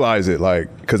didn't realize it,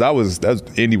 because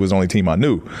Indy was the only team I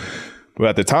knew. But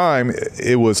at the time,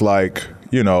 it was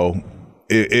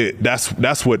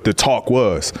that's what the talk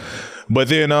was. But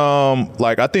then,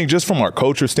 I think just from our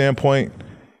culture standpoint,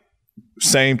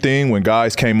 same thing. When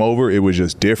guys came over, it was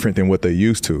just different than what they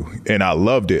used to, and I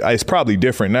loved it. It's probably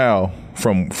different now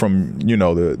from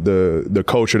the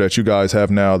culture that you guys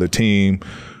have now, the team.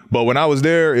 But when I was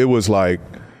there, it was I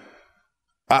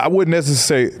wouldn't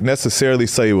necessarily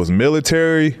say it was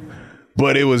military.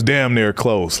 But it was damn near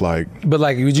close, But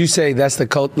would you say that's the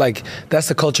that's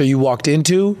the culture you walked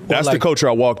into? That's the culture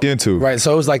I walked into. Right.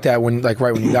 So it was like that when right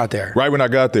when you got there. Right when I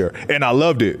got there, and I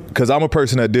loved it because I'm a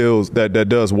person that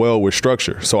does well with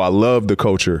structure. So I love the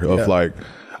culture of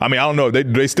I don't know.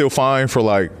 They still fine for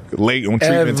late on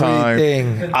treatment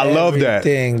time. I love that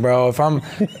thing, bro. If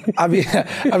I be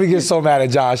getting so mad at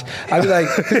Josh. I'd be like,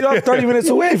 I'm 30 minutes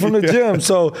away from the gym,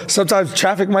 so sometimes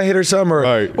traffic might hit or something,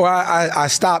 or I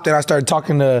stopped and I started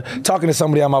talking to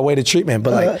somebody on my way to treatment.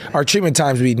 But our treatment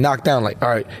times would be knocked down. All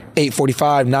right,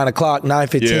 8:45, 9 o'clock,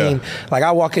 9:15. Yeah.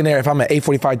 I walk in there if I'm at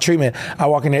 8:45 treatment. I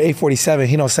walk in there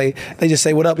 8:47. They just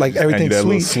say what up, everything's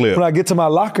sweet. When I get to my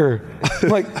locker, I'm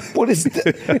like, what is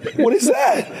that? What is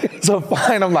that? So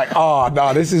fine, I'm like, oh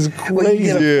no, this is crazy.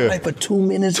 You get late for 2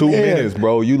 minutes. 2 minutes,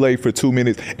 bro. You late for 2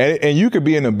 minutes, and you could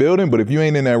be in the building, but if you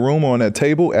ain't in that room or on that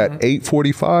table at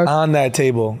 8:45, on that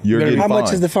table, you're getting how fined.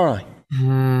 much is the fine?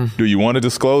 Do you want to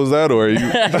disclose that, or are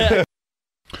you?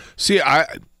 See, I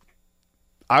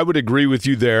I would agree with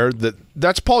you there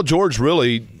that's Paul George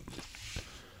really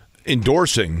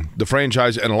endorsing the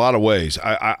franchise in a lot of ways.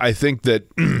 I think that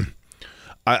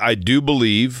I do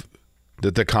believe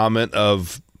that the comment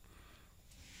of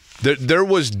there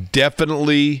was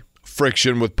definitely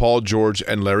friction with Paul George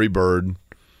and Larry Bird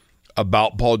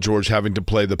about Paul George having to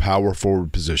play the power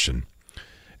forward position.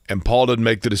 And Paul didn't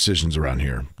make the decisions around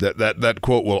here. That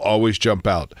quote will always jump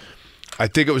out. I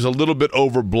think it was a little bit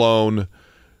overblown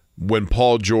when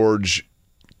Paul George,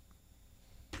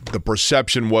 the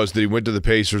perception was that he went to the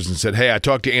Pacers and said, hey, I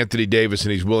talked to Anthony Davis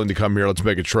and he's willing to come here. Let's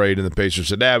make a trade. And the Pacers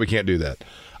said, we can't do that.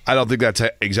 I don't think that's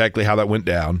exactly how that went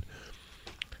down.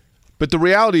 But the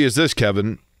reality is this,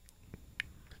 Kevin.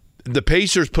 The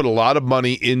Pacers put a lot of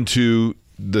money into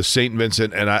the St.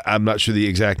 Vincent, and I'm not sure the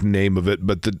exact name of it,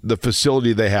 but the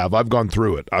facility they have. I've gone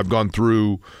through it. I've gone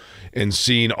through and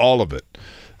seen all of it.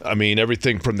 I mean,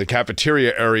 everything from the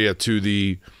cafeteria area to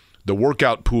the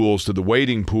workout pools to the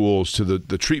waiting pools to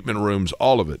the treatment rooms,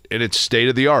 all of it. And it's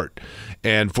state-of-the-art.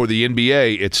 And for the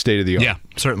NBA, it's state-of-the-art. Yeah,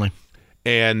 certainly.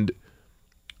 And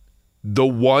the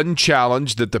one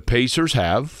challenge that the Pacers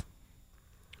have,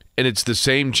 and it's the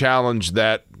same challenge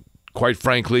that, quite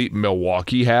frankly,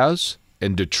 Milwaukee has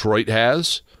and Detroit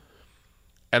has,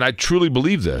 and I truly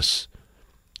believe this,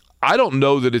 I don't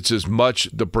know that it's as much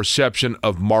the perception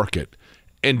of market.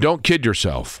 And don't kid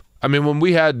yourself. I mean, when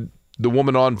we had the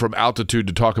woman on from Altitude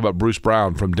to talk about Bruce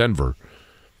Brown from Denver,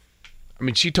 I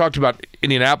mean, she talked about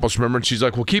Indianapolis, remember? And she's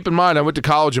like, well, keep in mind, I went to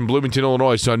college in Bloomington,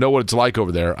 Illinois, so I know what it's like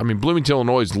over there. I mean, Bloomington,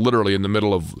 Illinois is literally in the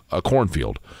middle of a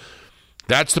cornfield.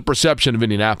 That's the perception of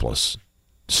Indianapolis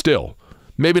still.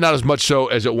 Maybe not as much so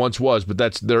as it once was, but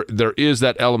there is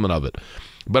that element of it.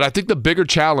 But I think the bigger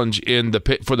challenge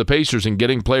for the Pacers in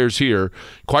getting players here,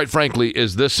 quite frankly,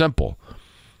 is this simple.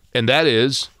 And that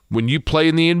is, when you play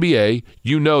in the NBA,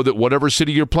 you know that whatever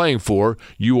city you're playing for,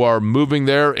 you are moving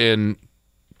there in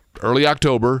early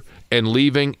October and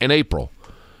leaving in April.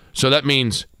 So that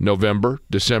means November,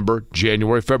 December,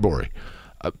 January, February.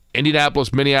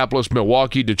 Indianapolis, Minneapolis,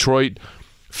 Milwaukee, Detroit,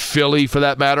 Philly, for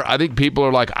that matter. I think people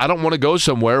are like, I don't want to go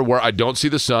somewhere where I don't see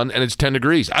the sun and it's 10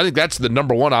 degrees. I think that's the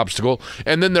number one obstacle.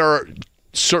 And then there are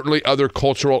certainly other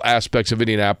cultural aspects of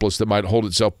Indianapolis that might hold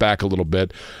itself back a little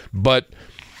bit. But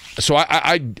so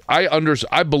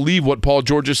I believe what Paul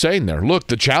George is saying there. Look,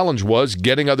 the challenge was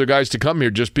getting other guys to come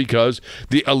here just because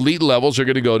the elite levels are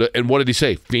going to go to, and what did he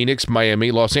say? Phoenix,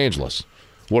 Miami, Los Angeles.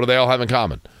 What do they all have in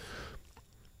common?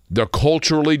 They're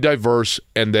culturally diverse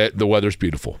and that the weather's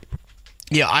beautiful.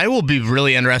 Yeah, I will be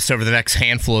really interested over the next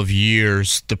handful of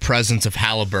years, the presence of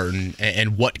Haliburton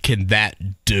and what can that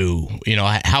do? You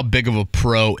know, how big of a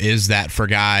pro is that for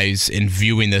guys in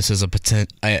viewing this as a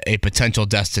potential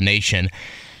destination?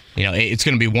 You know, it's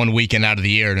going to be one weekend out of the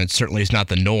year, and it certainly is not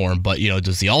the norm. But, you know,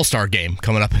 does the All-Star game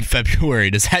coming up in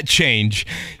February, does that change,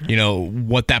 you know,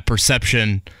 what that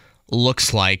perception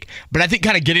looks like? But I think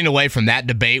kind of getting away from that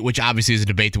debate, which obviously is a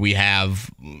debate that we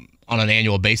have on an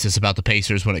annual basis about the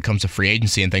Pacers when it comes to free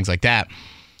agency and things like that,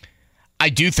 I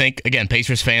do think, again,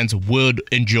 Pacers fans would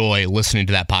enjoy listening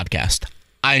to that podcast.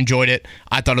 I enjoyed it.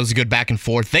 I thought it was a good back and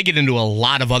forth. They get into a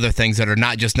lot of other things that are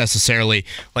not just necessarily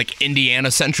like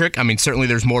Indiana-centric. I mean, certainly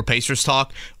there's more Pacers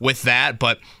talk with that,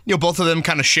 but you know, both of them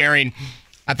kind of sharing.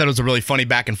 I thought it was a really funny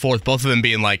back and forth. Both of them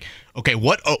being like, okay,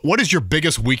 what is your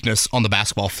biggest weakness on the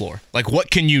basketball floor? Like, what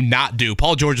can you not do?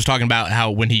 Paul George is talking about how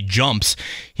when he jumps,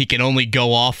 he can only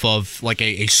go off of like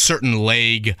a certain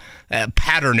leg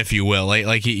pattern, if you will.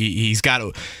 Like he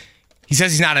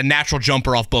says he's not a natural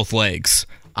jumper off both legs.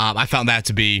 I found that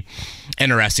to be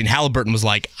interesting. Haliburton was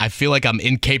like, I feel like I'm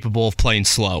incapable of playing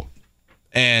slow.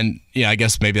 And, yeah, I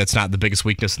guess maybe that's not the biggest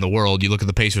weakness in the world. You look at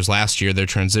the Pacers last year, their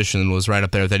transition was right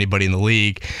up there with anybody in the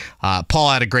league.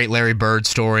 Paul had a great Larry Bird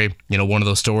story, you know, one of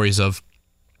those stories of,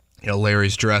 you know,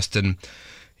 Larry's dressed in,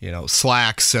 you know,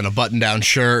 slacks and a button-down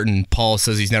shirt, and Paul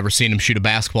says he's never seen him shoot a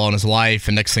basketball in his life,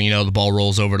 and next thing you know, the ball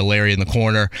rolls over to Larry in the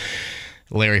corner.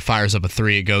 Larry fires up a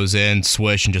three, it goes in,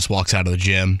 swish, and just walks out of the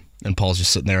gym. And Paul's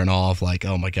just sitting there in awe of like,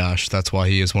 oh my gosh, that's why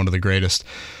he is one of the greatest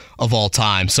of all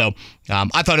time. So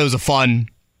I thought it was a fun,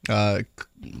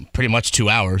 pretty much 2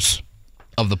 hours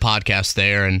of the podcast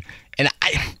there. And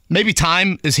maybe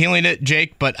time is healing it,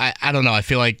 Jake, but I don't know. I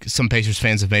feel like some Pacers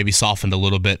fans have maybe softened a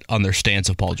little bit on their stance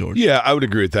of Paul George. Yeah, I would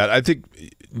agree with that. I think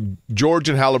George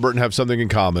and Haliburton have something in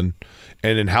common.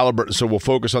 And in Haliburton, so we'll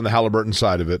focus on the Haliburton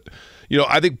side of it. You know,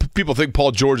 I think people think Paul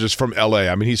George is from L.A.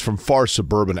 I mean, he's from far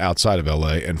suburban outside of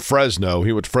L.A. And Fresno,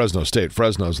 he went to Fresno State.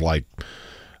 Fresno's like,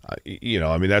 you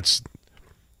know, I mean, that's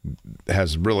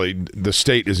has really, the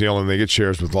state is the only thing it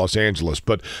shares with Los Angeles.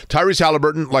 But Tyrese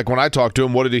Haliburton, like when I talked to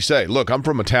him, what did he say? Look, I'm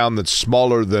from a town that's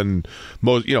smaller than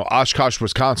most, Oshkosh,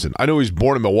 Wisconsin. I know he's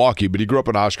born in Milwaukee, but he grew up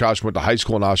in Oshkosh, went to high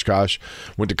school in Oshkosh,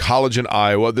 went to college in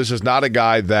Iowa. This is not a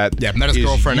guy that met his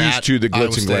girlfriend used to the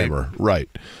glitz and glamour. Right.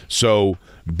 So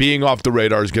being off the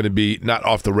radar is going to be, not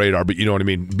off the radar, but you know what I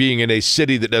mean, being in a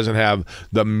city that doesn't have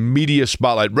the media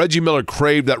spotlight. Reggie Miller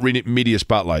craved that media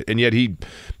spotlight, and yet he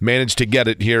managed to get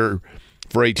it here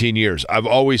for 18 years. I've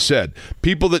always said,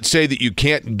 people that say that you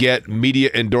can't get media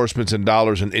endorsements and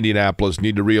dollars in Indianapolis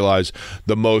need to realize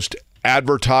the most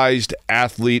advertised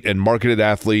athlete and marketed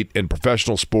athlete in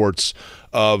professional sports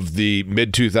of the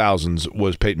mid-2000s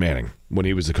was Peyton Manning when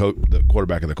he was the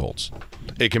quarterback of the Colts.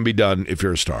 It can be done if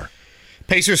you're a star.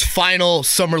 Pacers' final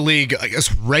Summer League,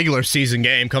 regular season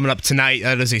game coming up tonight.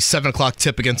 That is a 7 o'clock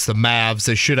tip against the Mavs.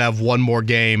 They should have one more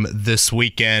game this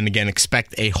weekend. Again,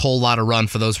 expect a whole lot of run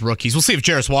for those rookies. We'll see if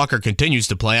Jarris Walker continues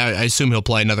to play. I assume he'll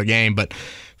play another game, but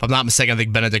if I'm not mistaken, I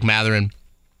think Benedict Mathurin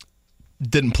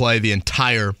didn't play the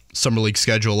entire Summer League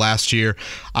schedule last year.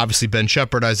 Obviously, Ben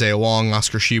Shepherd, Isaiah Wong,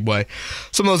 Oscar Tshiebwe.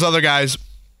 Some of those other guys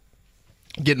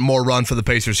getting more run for the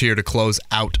Pacers here to close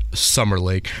out Summer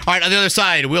League. All right, on the other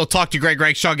side, we'll talk to Greg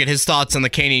Rakestraw, get his thoughts on the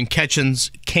Kanon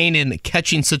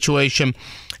Catchings situation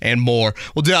and more.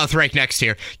 We'll do that with Rake next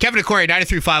here. Kevin Aquari,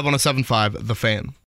 93.5, 107.5, The Fan.